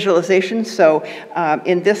visualizations. So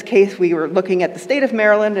in this case, we were looking at the state of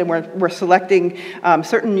Maryland, and we're selecting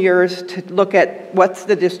certain years to look at what's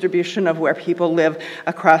the distribution of where people live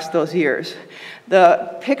across those years.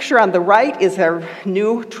 The picture on the right is our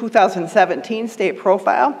new 2017 state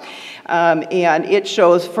profile, and it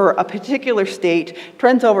shows for a particular state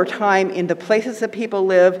trends over time in the places that people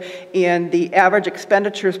live, in the average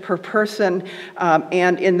expenditures per person,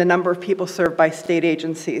 and in the number of people served by state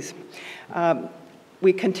agencies.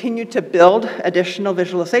 We continue to build additional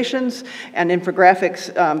visualizations and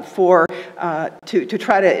infographics to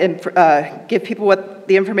try to give people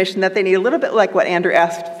the information that they need, a little bit like what Andrew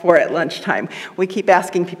asked for at lunchtime. We keep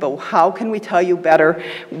asking people, how can we tell you better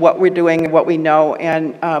what we're doing and what we know?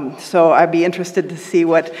 And so I'd be interested to see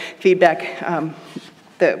what feedback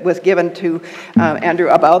that was given to Andrew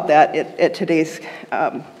about that at today's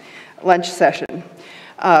lunch session.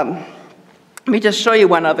 Let me just show you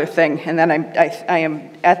one other thing, and then I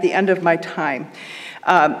am at the end of my time.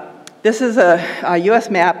 This is a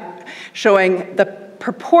U.S. map showing the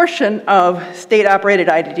proportion of state-operated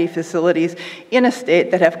IDD facilities in a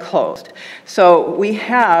state that have closed. So we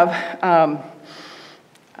have,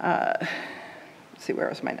 let's see, where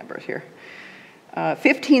was my numbers here?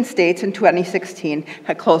 15 states in 2016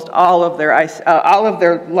 had closed all of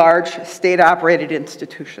their large state-operated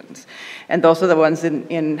institutions, and those are the ones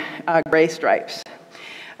in gray stripes.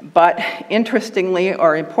 But interestingly,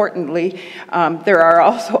 or importantly, there are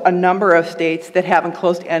also a number of states that haven't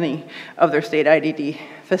closed any of their state IDD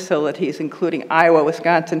facilities, including Iowa,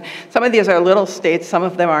 Wisconsin. Some of these are little states, some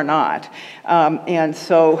of them are not. And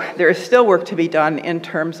so there is still work to be done in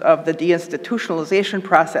terms of the deinstitutionalization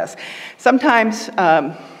process. Sometimes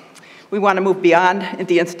We want to move beyond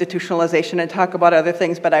the institutionalization and talk about other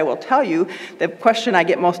things, but I will tell you, the question I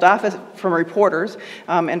get most often from reporters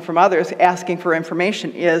and from others asking for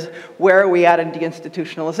information is, where are we at in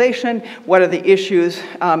deinstitutionalization? What are the issues,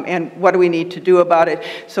 and what do we need to do about it?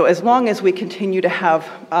 So as long as we continue to have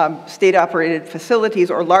state-operated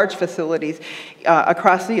facilities or large facilities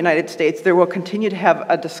across the United States, there will continue to have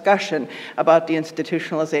a discussion about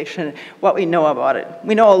deinstitutionalization, what we know about it.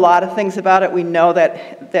 We know a lot of things about it. We know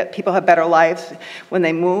that people have better lives when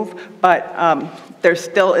they move, but there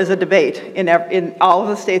still is a debate in all of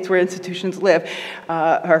the states where institutions live,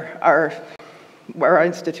 where our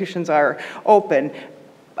institutions are open,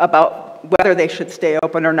 about whether they should stay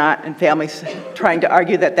open or not, and families trying to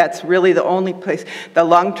argue that that's really the only place, the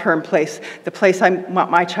long-term place, the place I want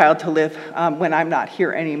my child to live when I'm not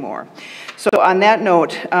here anymore. So on that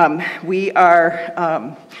note, we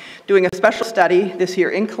are doing a special study this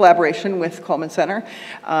year in collaboration with Coleman Center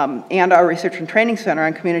and our Research and Training Center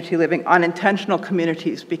on Community Living on intentional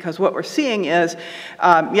communities, because what we're seeing is,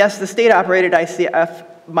 yes, the state-operated ICF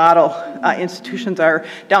model institutions are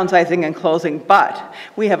downsizing and closing, but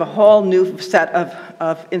we have a whole new set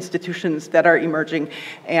of institutions that are emerging,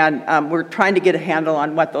 and we're trying to get a handle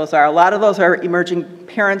on what those are. A lot of those are emerging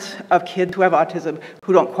parents of kids who have autism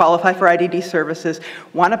who don't qualify for IDD services,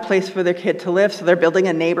 want a place for their kid to live, so they're building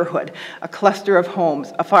a neighborhood, a cluster of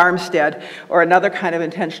homes, a farmstead, or another kind of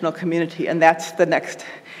intentional community, and that's the next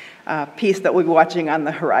piece that we'll be watching on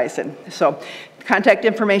the horizon. So contact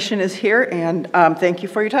information is here, and thank you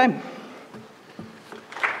for your time.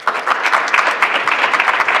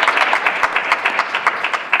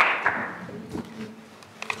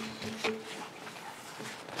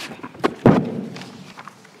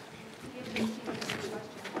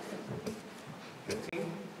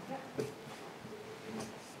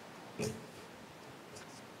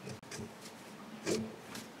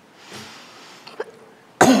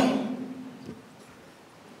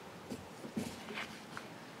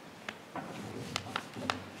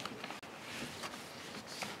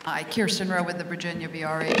 Hi, Kirsten Rowe with the Virginia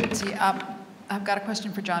VR Agency. I've got a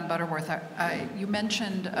question for John Butterworth. You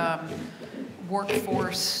mentioned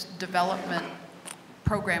workforce development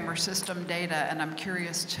program or system data, and I'm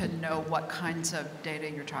curious to know what kinds of data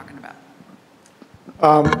you're talking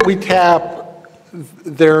about. We tap,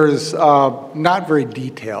 there's not very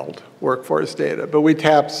detailed workforce data, but we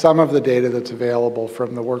tap some of the data that's available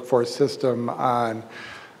from the workforce system on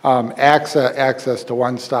access to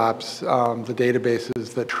one-stops, the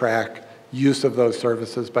databases that track use of those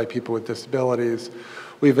services by people with disabilities.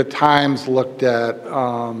 We've at times looked at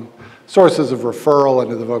sources of referral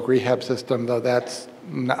into the voc rehab system, though that's,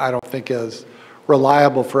 I don't think, is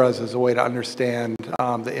reliable for us as a way to understand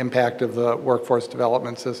the impact of the workforce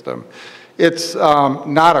development system. It's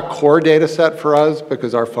not a core data set for us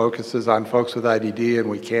because our focus is on folks with IDD, and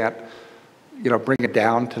we can't bring it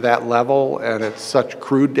down to that level, and it's such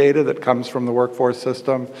crude data that comes from the workforce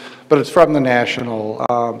system, but it's from the national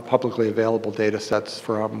publicly available data sets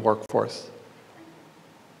from workforce.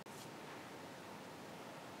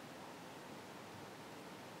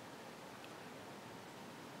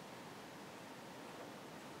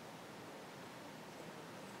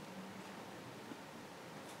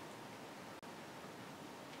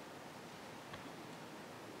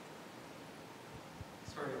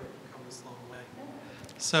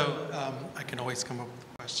 So I can always come up with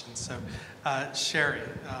questions. So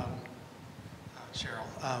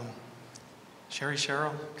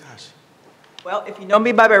Cheryl, gosh. Well, if you know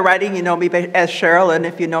me by my writing, you know me as Cheryl, and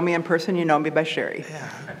if you know me in person, you know me by Sherry. Yeah,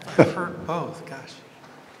 I've heard both, gosh.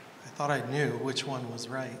 I thought I knew which one was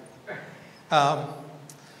right.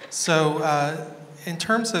 So in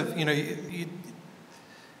terms of,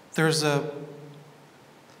 there's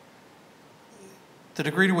the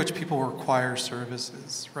degree to which people require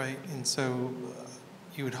services, right? And so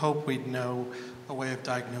you would hope we'd know a way of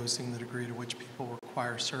diagnosing the degree to which people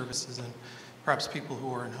require services, and perhaps people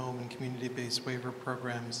who are in home and community-based waiver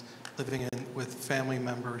programs living with family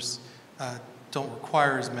members don't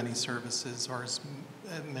require as many services or as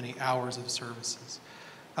many hours of services.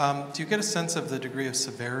 Do you get a sense of the degree of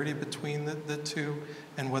severity between the two,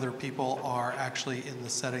 and whether people are actually in the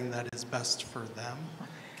setting that is best for them,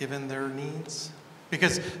 given their needs?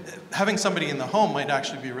 Because having somebody in the home might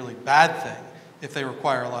actually be a really bad thing if they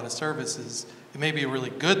require a lot of services. It may be a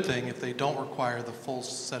really good thing if they don't require the full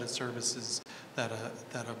set of services that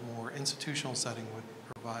a more institutional setting would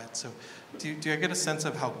provide. So do I get a sense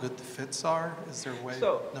of how good the fits are? Is there a way?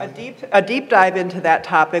 So a deep dive into that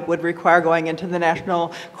topic would require going into the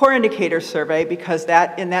National Core Indicators Survey, because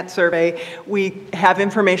in that survey we have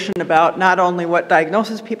information about not only what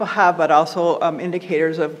diagnosis people have, but also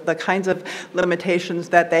indicators of the kinds of limitations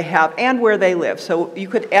that they have and where they live. So you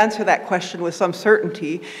could answer that question with some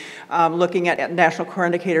certainty. Looking at National Core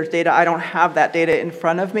Indicators data, I don't have that data in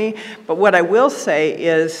front of me, but what I will say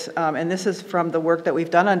is, and this is from the work that we've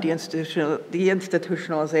done on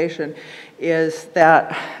deinstitutionalization, is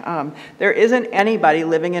that there isn't anybody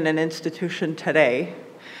living in an institution today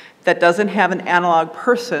that doesn't have an analog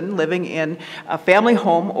person living in a family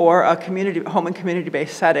home or a home and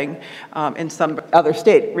community-based setting in some other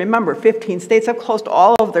state. Remember, 15 states have closed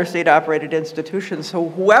all of their state-operated institutions, so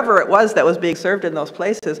whoever it was that was being served in those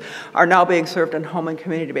places are now being served in home and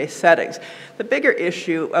community-based settings. The bigger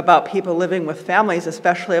issue about people living with families,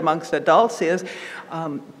 especially amongst adults, is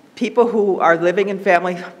people who are living in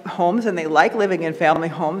family homes, and they like living in family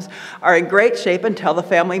homes, are in great shape until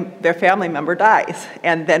their family member dies.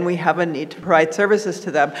 And then we have a need to provide services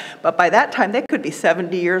to them. But by that time, they could be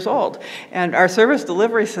 70 years old. And our service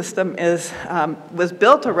delivery system was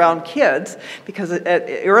built around kids, because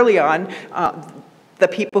early on, the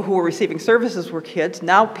people who were receiving services were kids.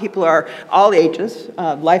 Now people are all ages.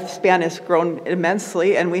 Lifespan has grown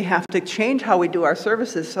immensely, and we have to change how we do our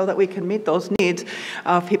services so that we can meet those needs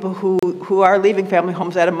of people who are leaving family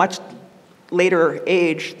homes at a much later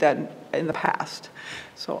age than in the past.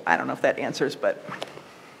 So I don't know if that answers, but.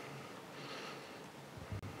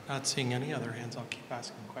 Not seeing any other hands, I'll keep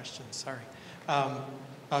asking questions, sorry.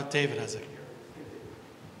 David has it.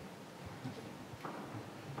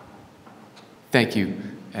 Thank you.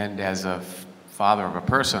 And as a father of a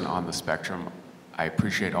person on the spectrum, I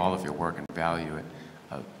appreciate all of your work and value it.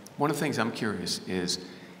 One of the things I'm curious is,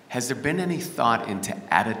 has there been any thought into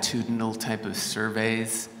attitudinal type of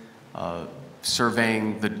surveys,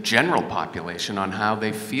 surveying the general population on how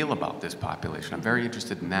they feel about this population? I'm very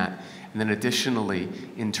interested in that. And then additionally,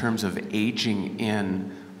 in terms of aging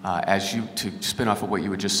in, to spin off of what you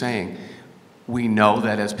were just saying, we know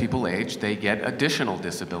that as people age, they get additional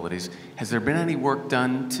disabilities. Has there been any work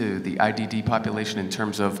done to the IDD population in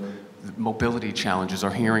terms of mobility challenges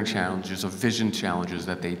or hearing challenges or vision challenges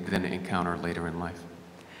that they then encounter later in life?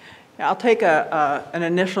 I'll take an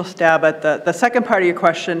initial stab at the second part of your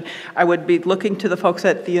question. I would be looking to the folks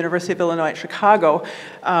at the University of Illinois at Chicago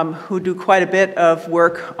who do quite a bit of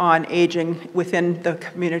work on aging within the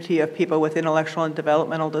community of people with intellectual and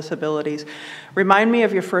developmental disabilities. Remind me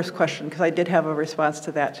of your first question, because I did have a response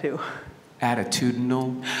to that too.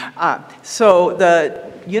 Attitudinal? So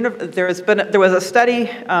there was a study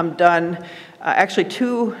done, actually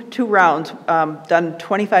two rounds, done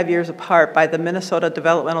 25 years apart by the Minnesota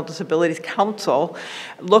Developmental Disabilities Council,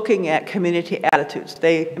 looking at community attitudes.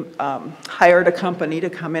 They hired a company to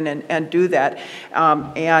come in and do that.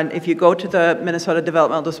 And if you go to the Minnesota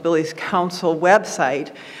Developmental Disabilities Council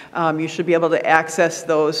website, you should be able to access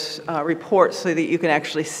those reports so that you can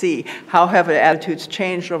actually see how have attitudes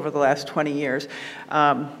changed over the last 20 years.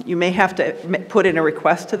 You may have to put in a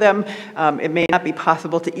request to them. It may not be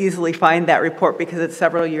possible to easily find that report because it's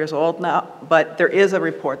several years old now, but there is a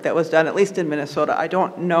report that was done, at least in Minnesota. I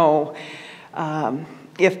don't know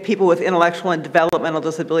if people with intellectual and developmental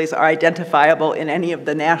disabilities are identifiable in any of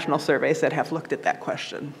the national surveys that have looked at that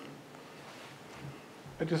question.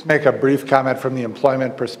 I'll just make a brief comment from the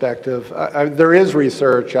employment perspective. There is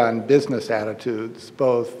research on business attitudes,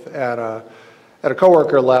 both at a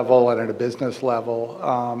coworker level and at a business level,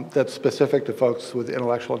 that's specific to folks with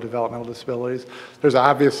intellectual and developmental disabilities. There's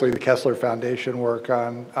obviously the Kessler Foundation work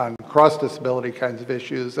on cross-disability kinds of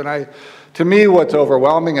issues. And to me, what's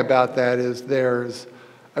overwhelming about that is there's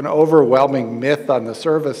an overwhelming myth on the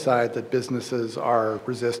service side that businesses are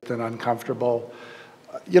resistant, uncomfortable.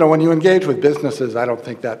 You know, when you engage with businesses, I don't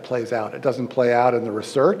think that plays out. It doesn't play out in the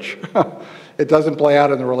research. It doesn't play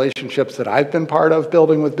out in the relationships that I've been part of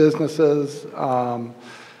building with businesses.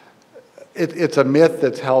 It's a myth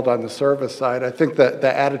that's held on the service side. I think that the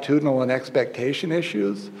attitudinal and expectation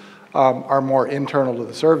issues are more internal to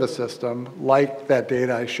the service system, like that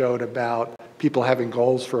data I showed about people having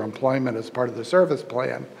goals for employment as part of the service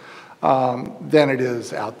plan, than it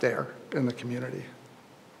is out there in the community.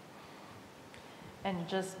 And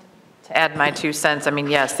just to add my 2 cents, I mean,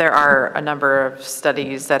 yes, there are a number of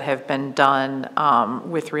studies that have been done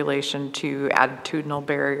with relation to attitudinal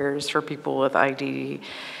barriers for people with IDD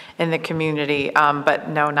in the community, but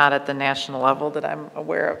no, not at the national level that I'm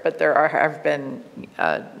aware of. But there have been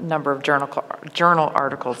a number of journal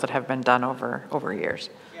articles that have been done over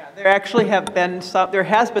years. Yeah, There actually have been there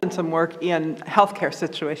has been some work in healthcare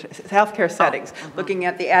situations, healthcare settings, looking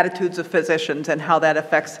at the attitudes of physicians and how that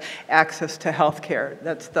affects access to healthcare.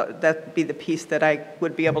 That'd be the piece that I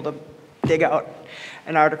would be able to dig out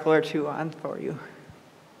an article or two on for you.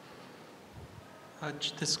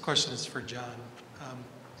 This question is for John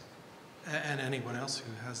and anyone else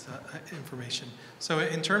who has that information. So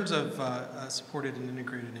in terms of supported and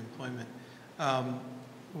integrated employment,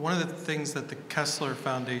 one of the things that the Kessler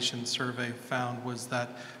Foundation survey found was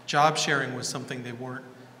that job sharing was something they weren't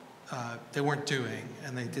doing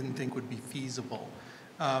and they didn't think would be feasible.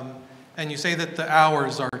 And you say that the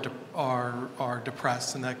hours are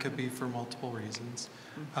depressed, and that could be for multiple reasons.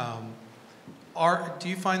 Do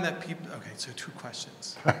you find that people? Okay, so 2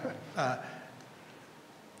 questions.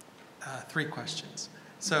 3 questions.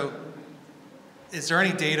 So, is there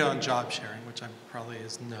any data on job sharing, which probably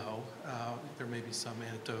is no. There may be some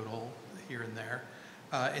anecdotal here and there,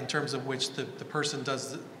 in terms of which the person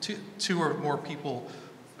does, two or more people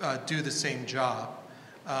do the same job.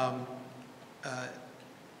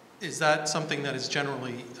 Is that something that is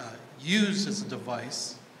generally used as a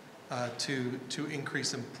device to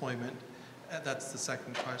increase employment? That's the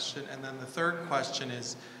second question. And then the third question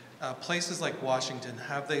is, places like Washington,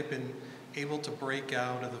 have they been able to break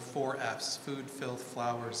out of the 4 Fs, food, filth,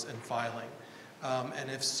 flowers, and filing?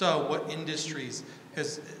 And if so, what industries,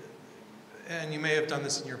 and you may have done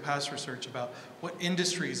this in your past research about what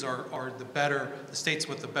industries are the states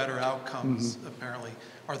with the better outcomes, apparently.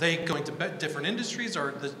 Are they going to different industries, or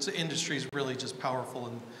are the industries really just powerful?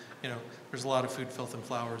 And, there's a lot of food, filth, and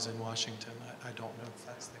flowers in Washington. I don't know if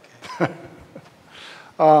that's the case.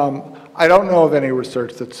 I don't know of any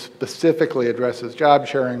research that specifically addresses job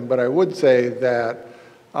sharing, but I would say that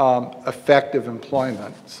effective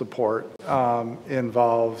employment support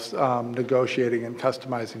involves negotiating and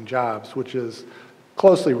customizing jobs, which is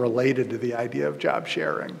closely related to the idea of job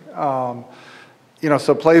sharing.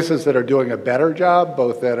 So places that are doing a better job,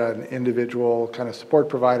 both at an individual kind of support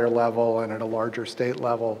provider level and at a larger state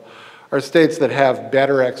level, are states that have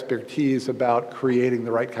better expertise about creating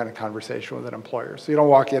the right kind of conversation with an employer. So you don't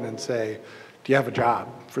walk in and say, do you have a job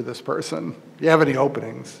for this person? Do you have any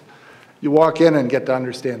openings? You walk in and get to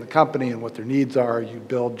understand the company and what their needs are. You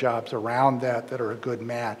build jobs around that are a good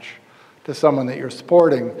match to someone that you're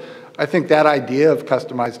supporting. I think that idea of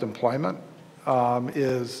customized employment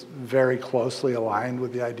is very closely aligned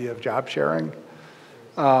with the idea of job sharing.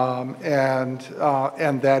 And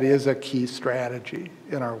that is a key strategy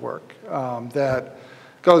in our work. That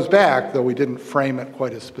goes back, though we didn't frame it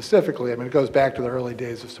quite as specifically, it goes back to the early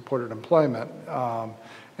days of supported employment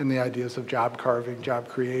and the ideas of job carving, job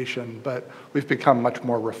creation, but we've become much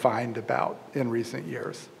more refined about in recent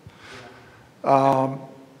years. I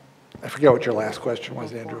forget what your last question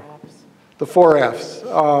was, Andrew. The 4 Fs.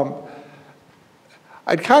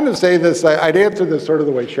 I'd kind of say this, I'd answer this sort of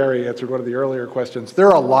the way Sherry answered one of the earlier questions. There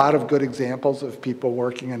are a lot of good examples of people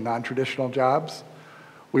working in non-traditional jobs.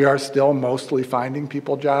 We are still mostly finding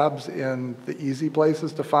people jobs in the easy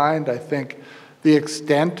places to find. I think the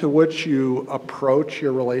extent to which you approach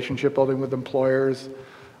your relationship building with employers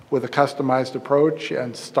with a customized approach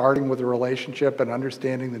and starting with a relationship and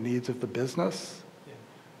understanding the needs of the business,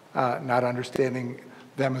 not understanding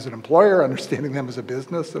them as an employer, understanding them as a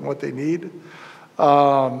business and what they need,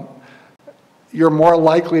 you're more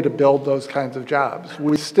likely to build those kinds of jobs.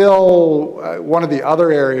 We still, one of the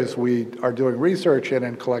other areas we are doing research in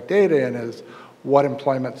and collect data in is what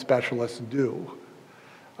employment specialists do.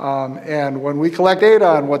 And when we collect data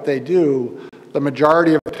on what they do, the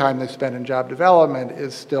majority of the time they spend in job development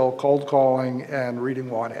is still cold calling and reading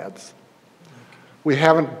want ads. We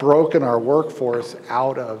haven't broken our workforce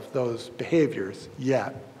out of those behaviors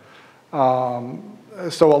yet.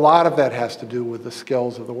 So a lot of that has to do with the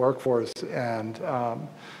skills of the workforce and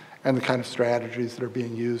the kind of strategies that are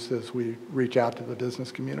being used as we reach out to the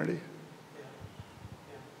business community.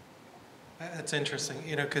 That's interesting,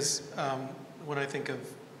 because when I think of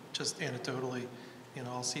just anecdotally,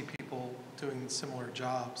 I'll see people doing similar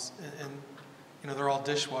jobs, and they're all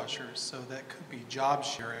dishwashers, so that could be job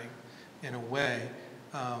sharing in a way,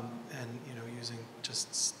 and using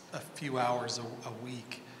just a few hours a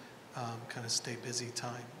week, kind of stay busy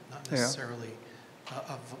time, not necessarily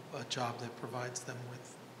a job that provides them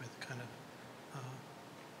with kind of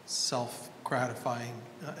self-gratifying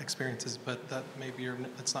experiences, but that maybe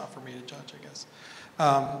that's not for me to judge, I guess.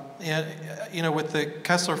 And with the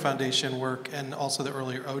Kessler Foundation work and also the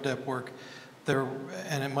earlier ODEP work,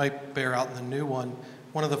 and it might bear out in the new one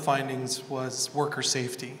of the findings was worker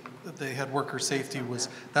safety. They had worker safety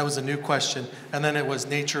that was a new question, and then it was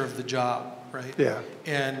nature of the job. right? Yeah.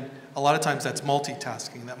 And a lot of times that's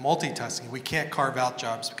multitasking. That multitasking, we can't carve out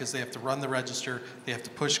jobs because they have to run the register, they have to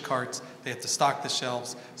push carts, they have to stock the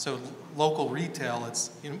shelves. So local retail,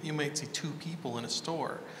 it's you might see 2 people in a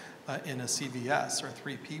store in a CVS, or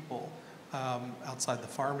 3 people outside the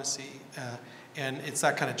pharmacy. And it's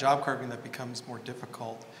that kind of job carving that becomes more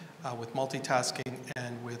difficult with multitasking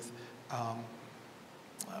and with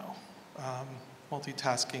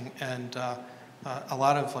multitasking and a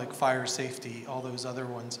lot of like fire safety, all those other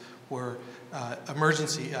ones were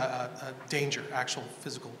emergency danger, actual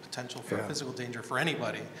physical potential for physical danger for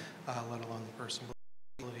anybody, let alone the person with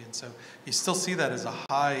disability. And so you still see that as a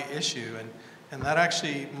high issue, and that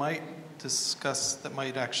actually might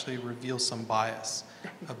actually reveal some bias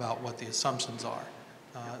about what the assumptions are.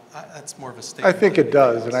 That's more of a statement. I think it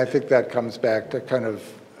does, and I think that comes back to kind of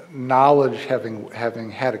knowledge,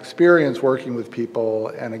 having had experience working with people,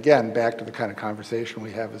 and again, back to the kind of conversation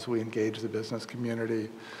we have as we engage the business community.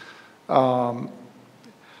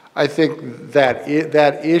 I think that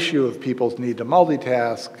that issue of people's need to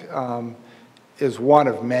multitask is one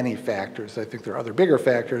of many factors. I think there are other bigger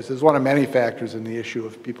factors. Is one of many factors in the issue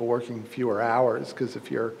of people working fewer hours, because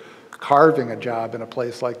if you're carving a job in a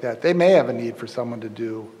place like that, they may have a need for someone to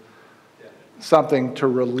do something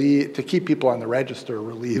to keep people on the register,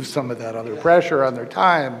 relieve some of that other pressure on their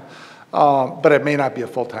time, but it may not be a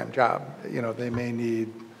full-time job. You know, they may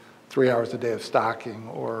need 3 hours a day of stocking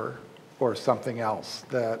or something else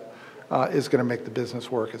that is going to make the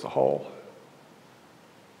business work as a whole.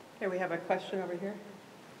 Okay, we have a question over here.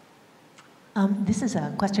 This is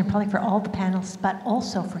a question probably for all the panelists, but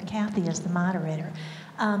also for Kathy as the moderator.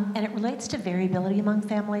 And it relates to variability among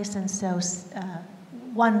families, and so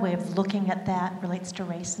one way of looking at that relates to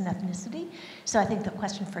race and ethnicity. So I think the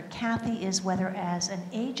question for Kathy is whether as an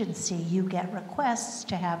agency you get requests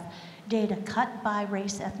to have data cut by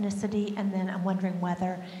race, ethnicity, and then I'm wondering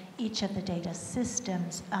whether each of the data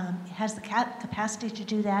systems has the capacity to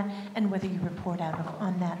do that, and whether you report out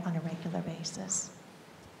on that on a regular basis.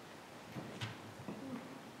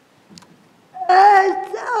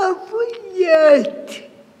 As of yet,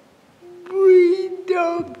 we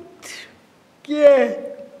don't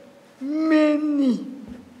get many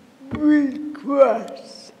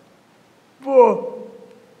requests for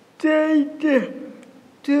data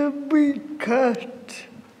to be cut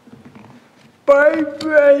by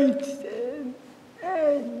race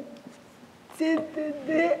and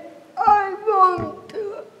ethnicity. I want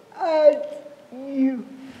to ask you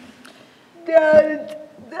that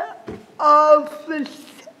the Office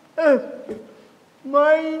of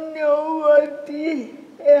Minority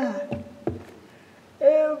Health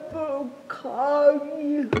ever call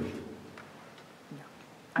you?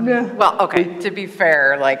 No. Well, okay, to be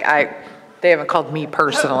fair, they haven't called me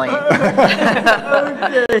personally,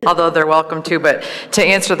 although they're welcome to. But to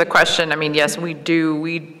answer the question, I mean, yes, we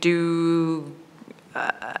do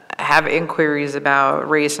have inquiries about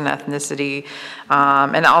race and ethnicity,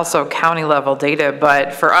 and also county level data.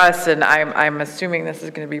 But for us, and I'm assuming this is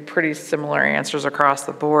going to be pretty similar answers across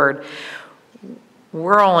the board,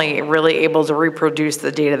 we're only really able to reproduce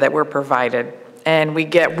the data that we're provided. And we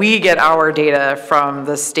get our data from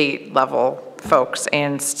the state level folks,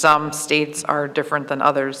 and some states are different than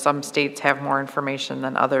others. Some states have more information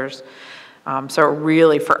than others. So it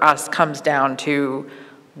really, for us, comes down to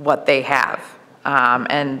what they have.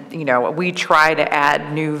 And, you know, we try to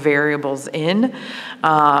add new variables in,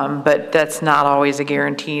 but that's not always a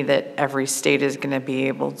guarantee that every state is going to be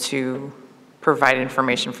able to provide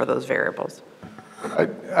information for those variables.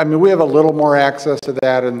 I mean, we have a little more access to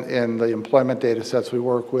that in the employment data sets we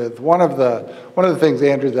work with. One of the things,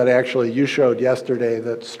 Andrew, that actually you showed yesterday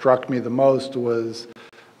that struck me the most was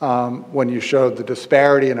when you showed the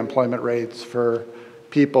disparity in employment rates for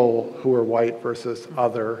people who are white versus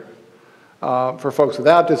other, for folks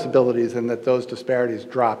without disabilities, and that those disparities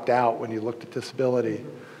dropped out when you looked at disability.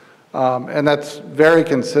 And that's very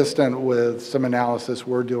consistent with some analysis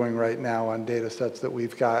we're doing right now on data sets that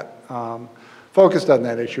we've got focused on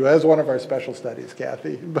that issue as one of our special studies,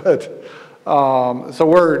 Kathy. But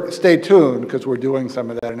so stay tuned, because we're doing some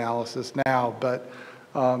of that analysis now, but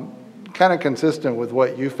kind of consistent with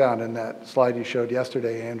what you found in that slide you showed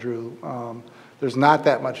yesterday, Andrew. There's not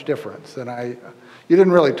that much difference. And you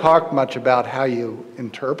didn't really talk much about how you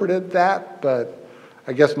interpreted that, but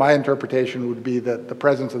I guess my interpretation would be that the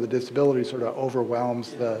presence of the disability sort of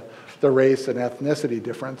overwhelms the race and ethnicity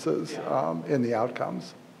differences in the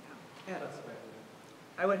outcomes.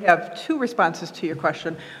 I would have two responses to your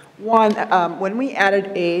question. One, when we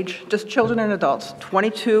added age, just children and adults,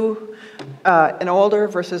 22 and older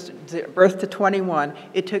versus birth to 21,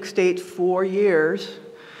 it took states 4 years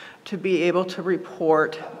to be able to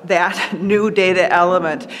report that new data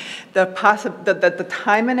element. The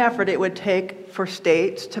time and effort it would take for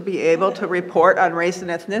states to be able to report on race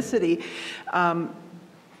and ethnicity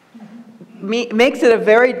makes it a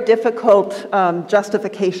very difficult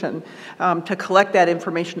justification to collect that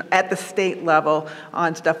information at the state level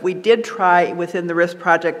on stuff. We did try within the RISC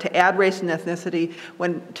project to add race and ethnicity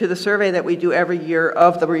to the survey that we do every year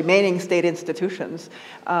of the remaining state institutions.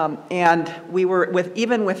 And we were,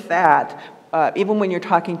 even with that, even when you're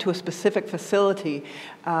talking to a specific facility,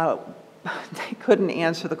 they couldn't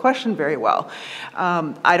answer the question very well.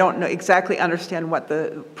 I don't exactly understand what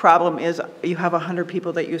the problem is. You have 100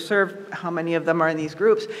 people that you serve. How many of them are in these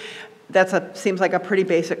groups? Seems like a pretty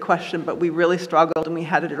basic question, but we really struggled, and we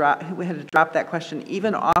had to drop that question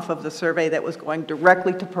even off of the survey that was going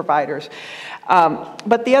directly to providers.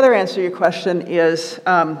 But the other answer to your question is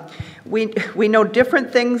we know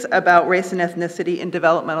different things about race and ethnicity in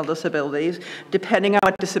developmental disabilities, depending on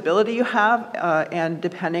what disability you have and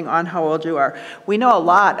depending on how old you are. We know a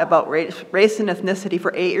lot about race and ethnicity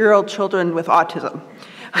for 8-year-old children with autism.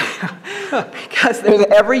 Because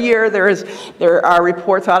every year there are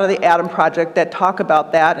reports out of the Adam Project that talk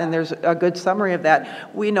about that, and there's a good summary of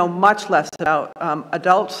that. We know much less about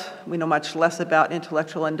adults. We know much less about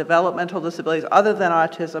intellectual and developmental disabilities other than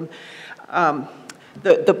autism.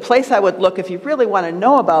 The place I would look, if you really want to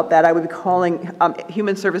know about that, I would be calling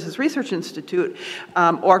Human Services Research Institute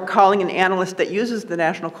or calling an analyst that uses the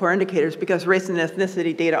National Core Indicators, because race and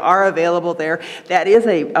ethnicity data are available there. That is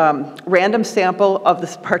a random sample of the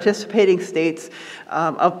participating states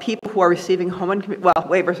of people who are receiving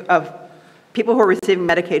waivers of people who are receiving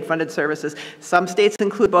Medicaid-funded services. Some states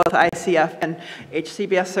include both ICF and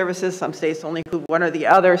HCBS services. Some states only include one or the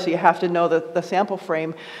other, so you have to know the sample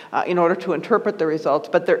frame in order to interpret the results.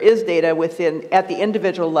 But there is data at the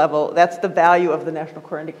individual level. That's the value of the National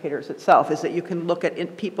Core Indicators itself, is that you can look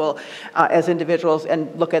at people as individuals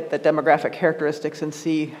and look at the demographic characteristics and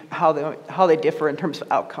see how they differ in terms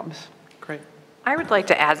of outcomes. Great. I would like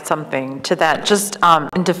to add something to that, just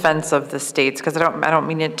in defense of the states, because I don't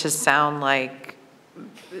mean it to sound like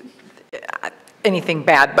anything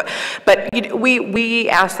bad, but we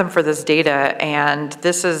asked them for this data, and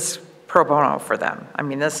this is pro bono for them. I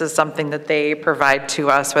mean, this is something that they provide to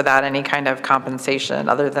us without any kind of compensation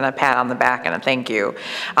other than a pat on the back and a thank you.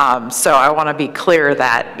 So I want to be clear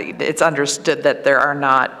that it's understood that there are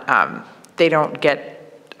not, they don't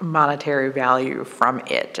get monetary value from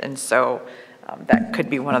it, and so that could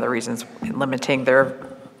be one of the reasons limiting their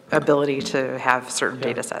ability to have certain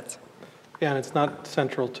data sets. Yeah, and it's not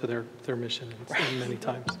central to their mission many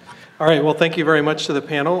times. All right, well, thank you very much to the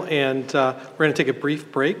panel, and we're going to take a brief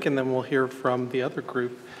break, and then we'll hear from the other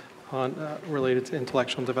group on related to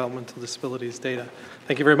intellectual and developmental disabilities data.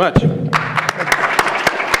 Thank you very much.